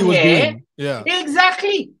Rahul Gandhi was doing. Yeah.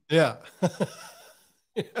 Exactly. Yeah.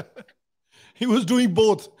 He was doing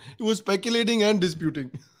both. He was speculating and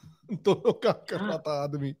disputing. दोनों काम कर रहा था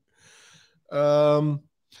आदमी.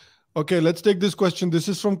 Okay, let's take this question. This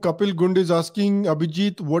is from Kapil Gund is asking,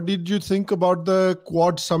 Abhijit, what did you think about the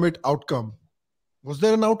Quad Summit outcome? Was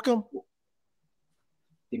there an outcome?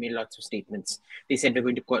 They made lots of statements. They said we're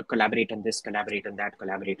going to collaborate on this, collaborate on that,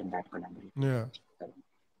 collaborate on that, collaborate. Yeah.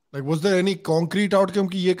 Like, was there any concrete outcome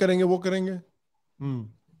कि ये करेंगे वो करेंगे?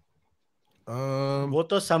 वो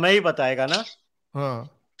तो समय ही बताएगा ना. हाँ.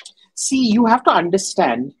 See, you have to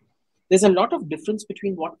understand. There's a lot of difference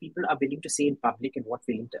between what people are willing to say in public and what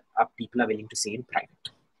people are willing to say in private.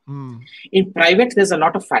 In private, there's a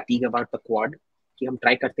lot of fatigue about the Quad. कि हम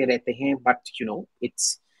try करते रहते हैं, but you know,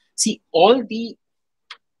 see all the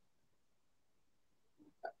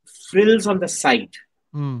frills on the side.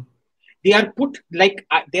 They are put like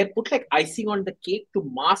icing on the cake to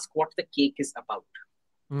mask what the cake is about.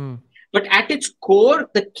 But at its core,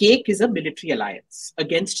 the cake is a military alliance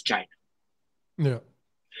against China. Yeah.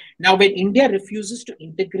 Now, when India refuses to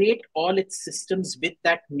integrate all its systems with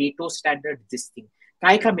that NATO standard, this thing,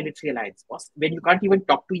 काय का military alliance, boss? When you can't even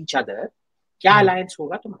talk to each other, क्या alliance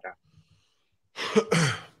होगा तुम्हारा?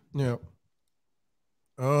 Yeah.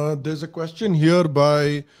 There's a question here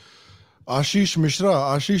by Ashish Mishra.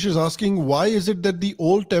 Ashish is asking, why is it that the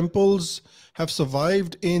old temples have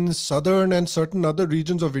survived in southern and certain other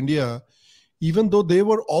regions of India, even though they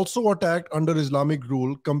were also attacked under Islamic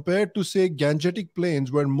rule, compared to, say, Gangetic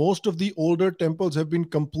Plains, where most of the older temples have been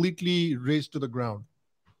completely razed to the ground?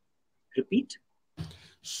 Repeat.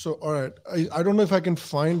 So, all right. I don't know if I can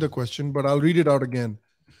find the question, but I'll read it out again.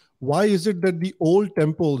 Why is it that the old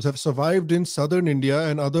temples have survived in southern India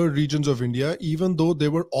and other regions of India, even though they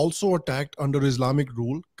were also attacked under Islamic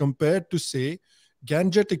rule, compared to, say,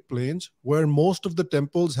 Gangetic Plains, where most of the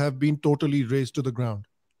temples have been totally razed to the ground?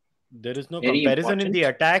 There is no comparison in the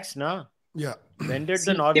attacks, na? Yeah. When did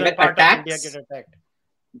the northern part of India get attacked?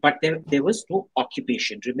 But there was no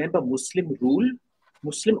occupation. Remember, Muslim rule,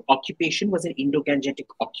 Muslim occupation was an Indo-Gangetic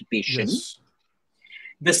occupation. Yes.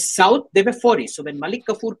 The south, there were forays. So when Malik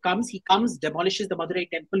Kafur comes, he comes, demolishes the Madurai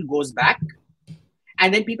temple, goes back,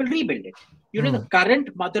 and then people rebuild it. You know, the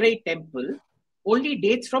current Madurai temple only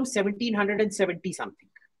dates from 1770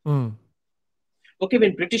 something. Okay,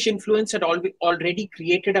 when British influence had already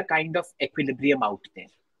created a kind of equilibrium out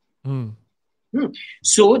there.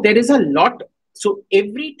 So there is a lot. So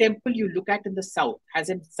every temple you look at in the south has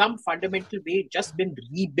in some fundamental way just been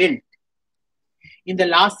rebuilt in the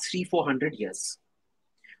last 300-400 years.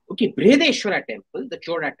 Okay, Brihadeshwara temple, the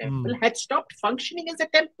Chora temple, had stopped functioning as a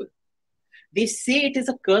temple. They say it is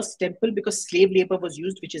a cursed temple because slave labor was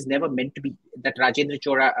used, which is never meant to be. That Rajaraja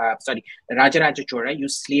Chora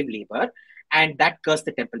used slave labor, and that cursed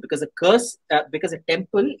the temple because a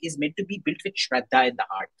temple is meant to be built with Shraddha in the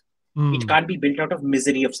heart. It can't be built out of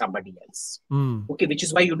misery of somebody else. Okay, which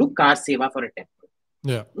is why you do Kar Seva for a temple.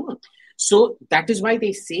 Yeah. So that is why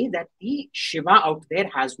they say that the Shiva out there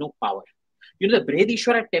has no power. You know, the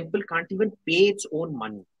Brihadeshwara temple can't even pay its own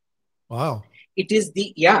money. Wow. It is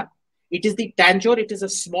the Tanjore. It is a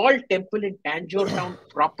small temple in Tanjore town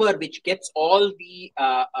proper, which gets all the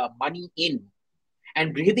money in.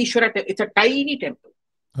 And Brihadeshwara, it's a tiny temple.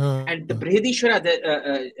 And the Brihadeshwara,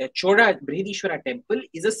 Chora Brihadeshwara temple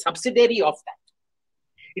is a subsidiary of that.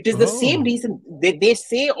 It is the same reason they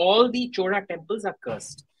say all the Chora temples are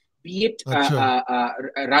cursed. Be it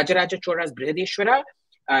Rajaraja Chora's Brihadeshwara,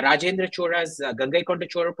 Rajendra Chora's Gangaikonda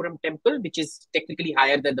Chorapuram temple, which is technically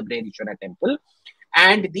higher than the Brihadeshwara temple,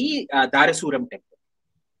 and the Darasuram temple.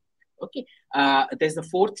 Okay, there's the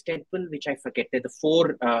fourth temple, which I forget. There are the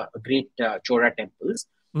four great Chora temples.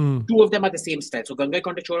 Two of them are the same style. So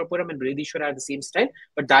Gangaikonda Chorapuram and Brihadeshwara are the same style,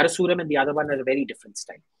 but Darasuram and the other one are a very different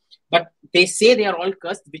style. But they say they are all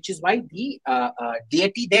cursed, which is why the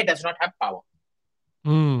deity there does not have power.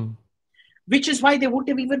 Which is why they wouldn't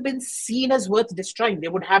have even been seen as worth destroying. They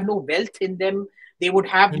would have no wealth in them. They would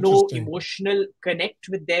have no emotional connect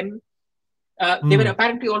with them. They were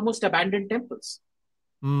apparently almost abandoned temples.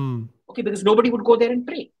 Okay, because nobody would go there and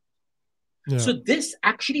pray. Yeah. So this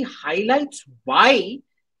actually highlights why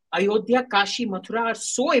Ayodhya, Kashi, Mathura are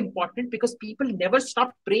so important, because people never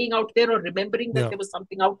stopped praying out there or remembering that there was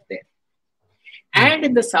something out there. And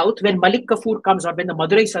in the south, when Malik Kafur comes, or when the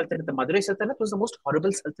Madurai Sultanate was the most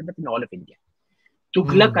horrible sultanate in all of India.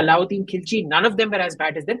 Tughlaq, Alauddin, Khilji, none of them were as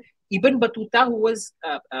bad as them. Ibn Battuta, who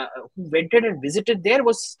went in and visited there,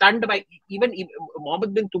 was stunned by even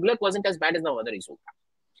Muhammad bin Tughlaq wasn't as bad as the Madurai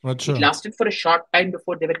Sultan. It lasted for a short time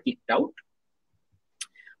before they were kicked out.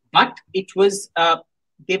 But it was,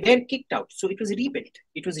 they were kicked out. So it was rebuilt.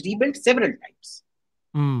 It was rebuilt several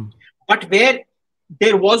times. But where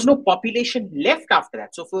there was no population left after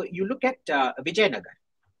that. So for you look at Vijayanagar,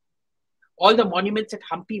 all the monuments at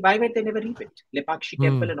Hampi, why were they never rebuilt? Lepakshi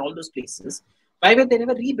Temple and all those places, why were they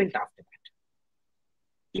never rebuilt after that?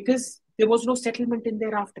 Because there was no settlement in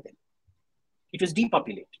there after them. It was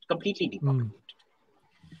depopulated, completely depopulated.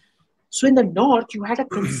 So in the north, you had a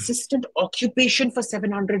consistent occupation for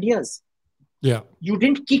 700 years. Yeah. You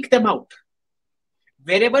didn't kick them out.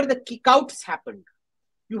 Wherever the kickouts happened,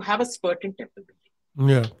 you have a spurt in temple building.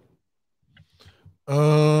 Yeah.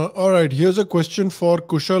 All right. Here's a question for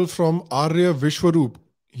Kushal from Arya Vishwaroop.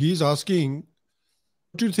 He's asking,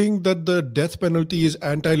 do you think that the death penalty is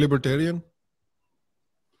anti-libertarian?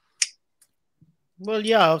 Well,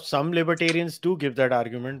 yeah, some libertarians do give that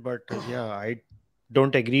argument, but yeah, I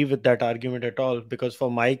don't agree with that argument at all, because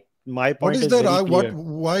for my point what is is that? very clear.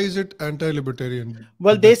 Why is it anti-libertarian?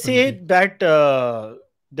 Well, they say that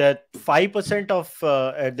 5% of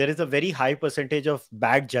there is a very high percentage of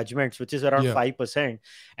bad judgments, which is around 5%,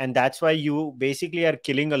 and that's why you basically are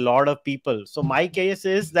killing a lot of people. So my case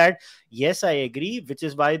is that yes, I agree, which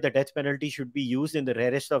is why the death penalty should be used in the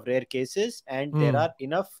rarest of rare cases, and there are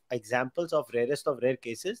enough examples of rarest of rare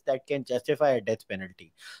cases that can justify a death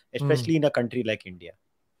penalty, especially in a country like India.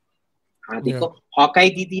 हाँ देखो, Hawkeye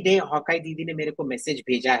दीदी ने मेरे को message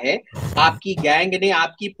भेजा है, आपकी gang ने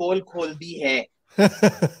आपकी पोल खोल दी है.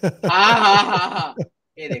 हाँ,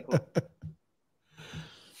 ये देखो.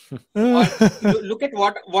 Look at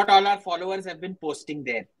what all our followers have been posting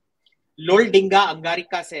there. Lol Dinga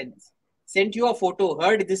Angarika sent you a photo.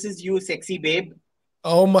 Heard this is you, sexy babe.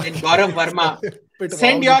 Oh my. And Gaurav Verma,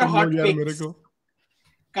 send your hot pics.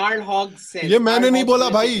 Carl Hogg says, ये मैंने नहीं बोला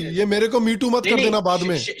भाई, ये मेरे को me too मत कर देना बाद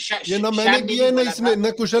में. ये ना मैंने किया है, ना इसने, ना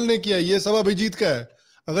कुशल ने किया. ये सब अभिजीत का है.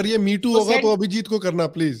 अगर ये मीटू होगा तो अभिजीत को करना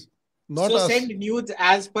please. Not us. Send nudes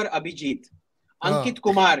as per Abhijit. Ankit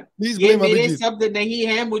Kumar, ये मेरे शब्द नहीं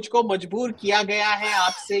है, मुझको मजबूर किया गया है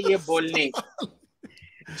आपसे ये बोलने.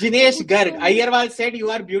 Jinesh Garg, अय्यरवाल said you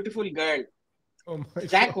are beautiful girl.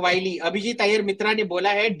 Jack वाइली, Abhijit Iyer मित्रा ने बोला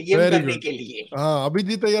है डीएम करने के लिए. हाँ,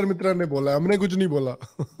 अभिजीत अय्यर मित्रा ने बोला, हमने कुछ नहीं बोला.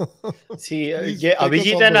 ये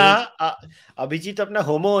अभिजीत है ना, अभिजीत अपना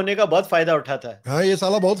होमो होने का बहुत फायदा उठाता है. हाँ, ये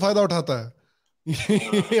साला बहुत फायदा उठाता है.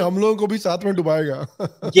 हम लोगों को भी साथ में डुबाएगा.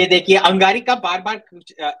 ये देखिए, अंगारिका बार-बार,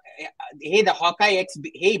 hey the Hawkeye ex,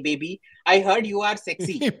 hey baby, I heard you are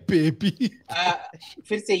sexy. Hey baby.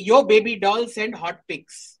 फिर से yo baby doll send hot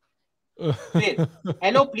pics. फिर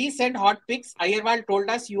hello please send hot pics. Ayyarwal told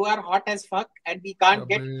us you are hot as fuck and we can't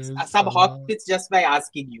get some hot pics just by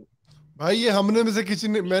asking you. भाई ये हमने में से किसी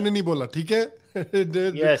ने, मैंने नहीं बोला, ठीक है?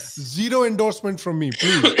 Yes. Zero endorsement from me,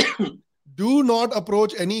 please. Do not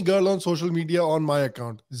approach any girl on social media on my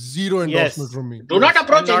account. Zero endorsement from me. Do not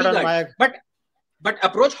approach any girl, but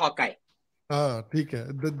approach Hawkeye. हाँ, ठीक है.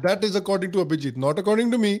 That is according to Abhijit, not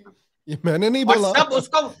according to me. ये मैंने नहीं बोला. सब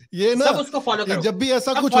उसको, ये ना, सब उसको फॉलो करो. जब भी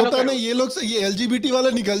ऐसा कुछ होता है ना, ये लोग, ये LGBT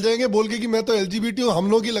वाले निकल जाएंगे बोल के कि मैं तो LGBT हूँ,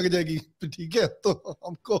 हम लोग ही लग जाएगी. ठीक है, तो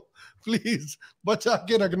हमको प्लीज बचा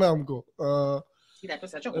के रखना हमको. See, that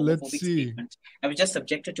was such a homophobic statement. I was just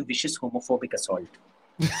subjected to vicious homophobic assault.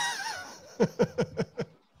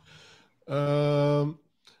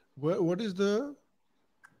 What is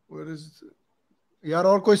यार,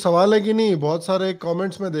 और कोई सवाल है कि नहीं? बहुत सारे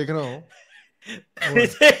कमेंट्स में देख रहा हूँ.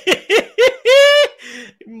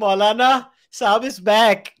 मौलाना साहब इज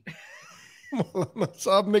बैक. मौलाना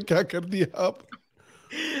साहब ने क्या कर दिया आप?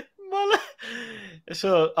 सो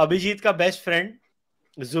अभिजीत का बेस्ट फ्रेंड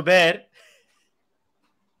जुबैर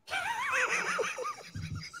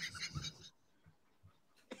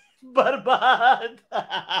बर्बाद.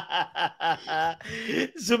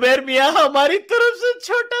 जुबैर मियां, हमारी तरफ से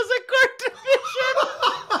छोटा सा कंट्रीब्यूशन.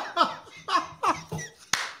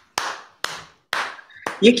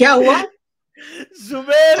 ये क्या हुआ?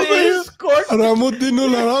 जुबैर इज कोट रामुद्दीन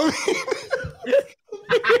उल हरामी.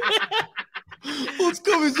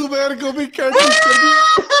 उसको भी, जुबैर को भी कैंसिल कर दिया.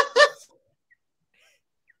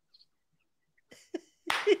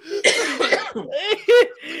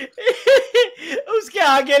 उसके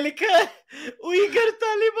आगे लिखा है उइगर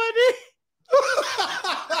तालिबानी.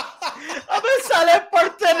 अबे साले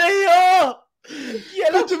पढ़ते नहीं हो, ये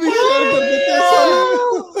लोग भी शेयर कर देते हैं साले.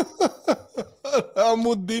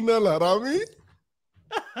 रामुद्दीन अल हरामी.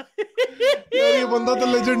 यार ये बंदा तो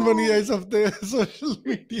लेजेंड बन गया इस हफ्ते सोशल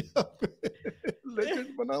मीडिया पे.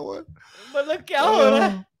 लेजेंड बना हुआ है. मतलब क्या हो रहा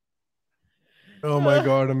है? Oh my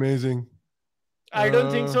God, amazing. I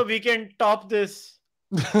don't think so. We can top this.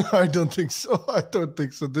 I don't think so. I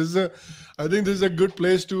think this is a good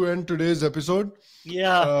place to end today's episode.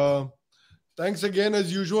 Yeah. Thanks again,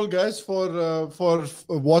 as usual, guys, for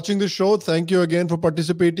watching the show. Thank you again for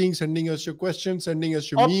participating, sending us your questions, sending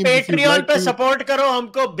us your memes. Patreon पे support करो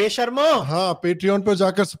हमको बेशर्मो. हाँ, Patreon पे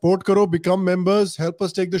जाकर support करो, become members, help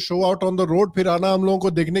us take the show out on the road. फिर आना हम लोगों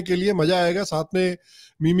को देखने के लिए, मजा आएगा. साथ में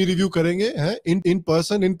मीमी रिव्यू करेंगे, हैं, in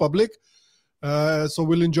person, in public. So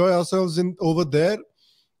we'll enjoy ourselves over there.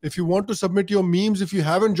 If you want to submit your memes, if you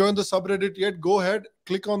haven't joined the subreddit yet, go ahead,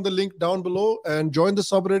 click on the link down below and join the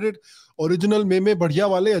subreddit. Original meme बढ़िया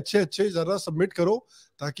वाले अच्छे जरा submit करो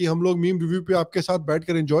ताकि हम लोग meme review पे आपके साथ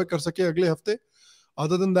बैठकर enjoy कर सके अगले हफ्ते.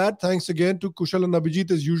 Other than that, thanks again to Kushal and Abhijit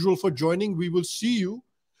as usual for joining. We will see you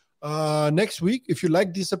next week. If you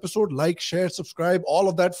like this episode, like, share, subscribe, all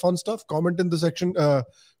of that fun stuff. Comment in the section,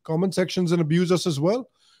 comment sections and abuse us as well.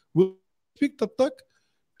 We'll speak tab tak.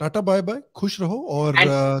 Tata bye bye. Khush raho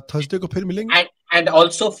aur Thursday ko phir milenge. And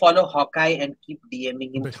also follow Hawkeye and keep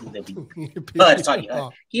DMing him through the week. Her.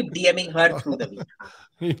 Keep DMing her through the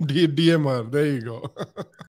week. DM her. There you go.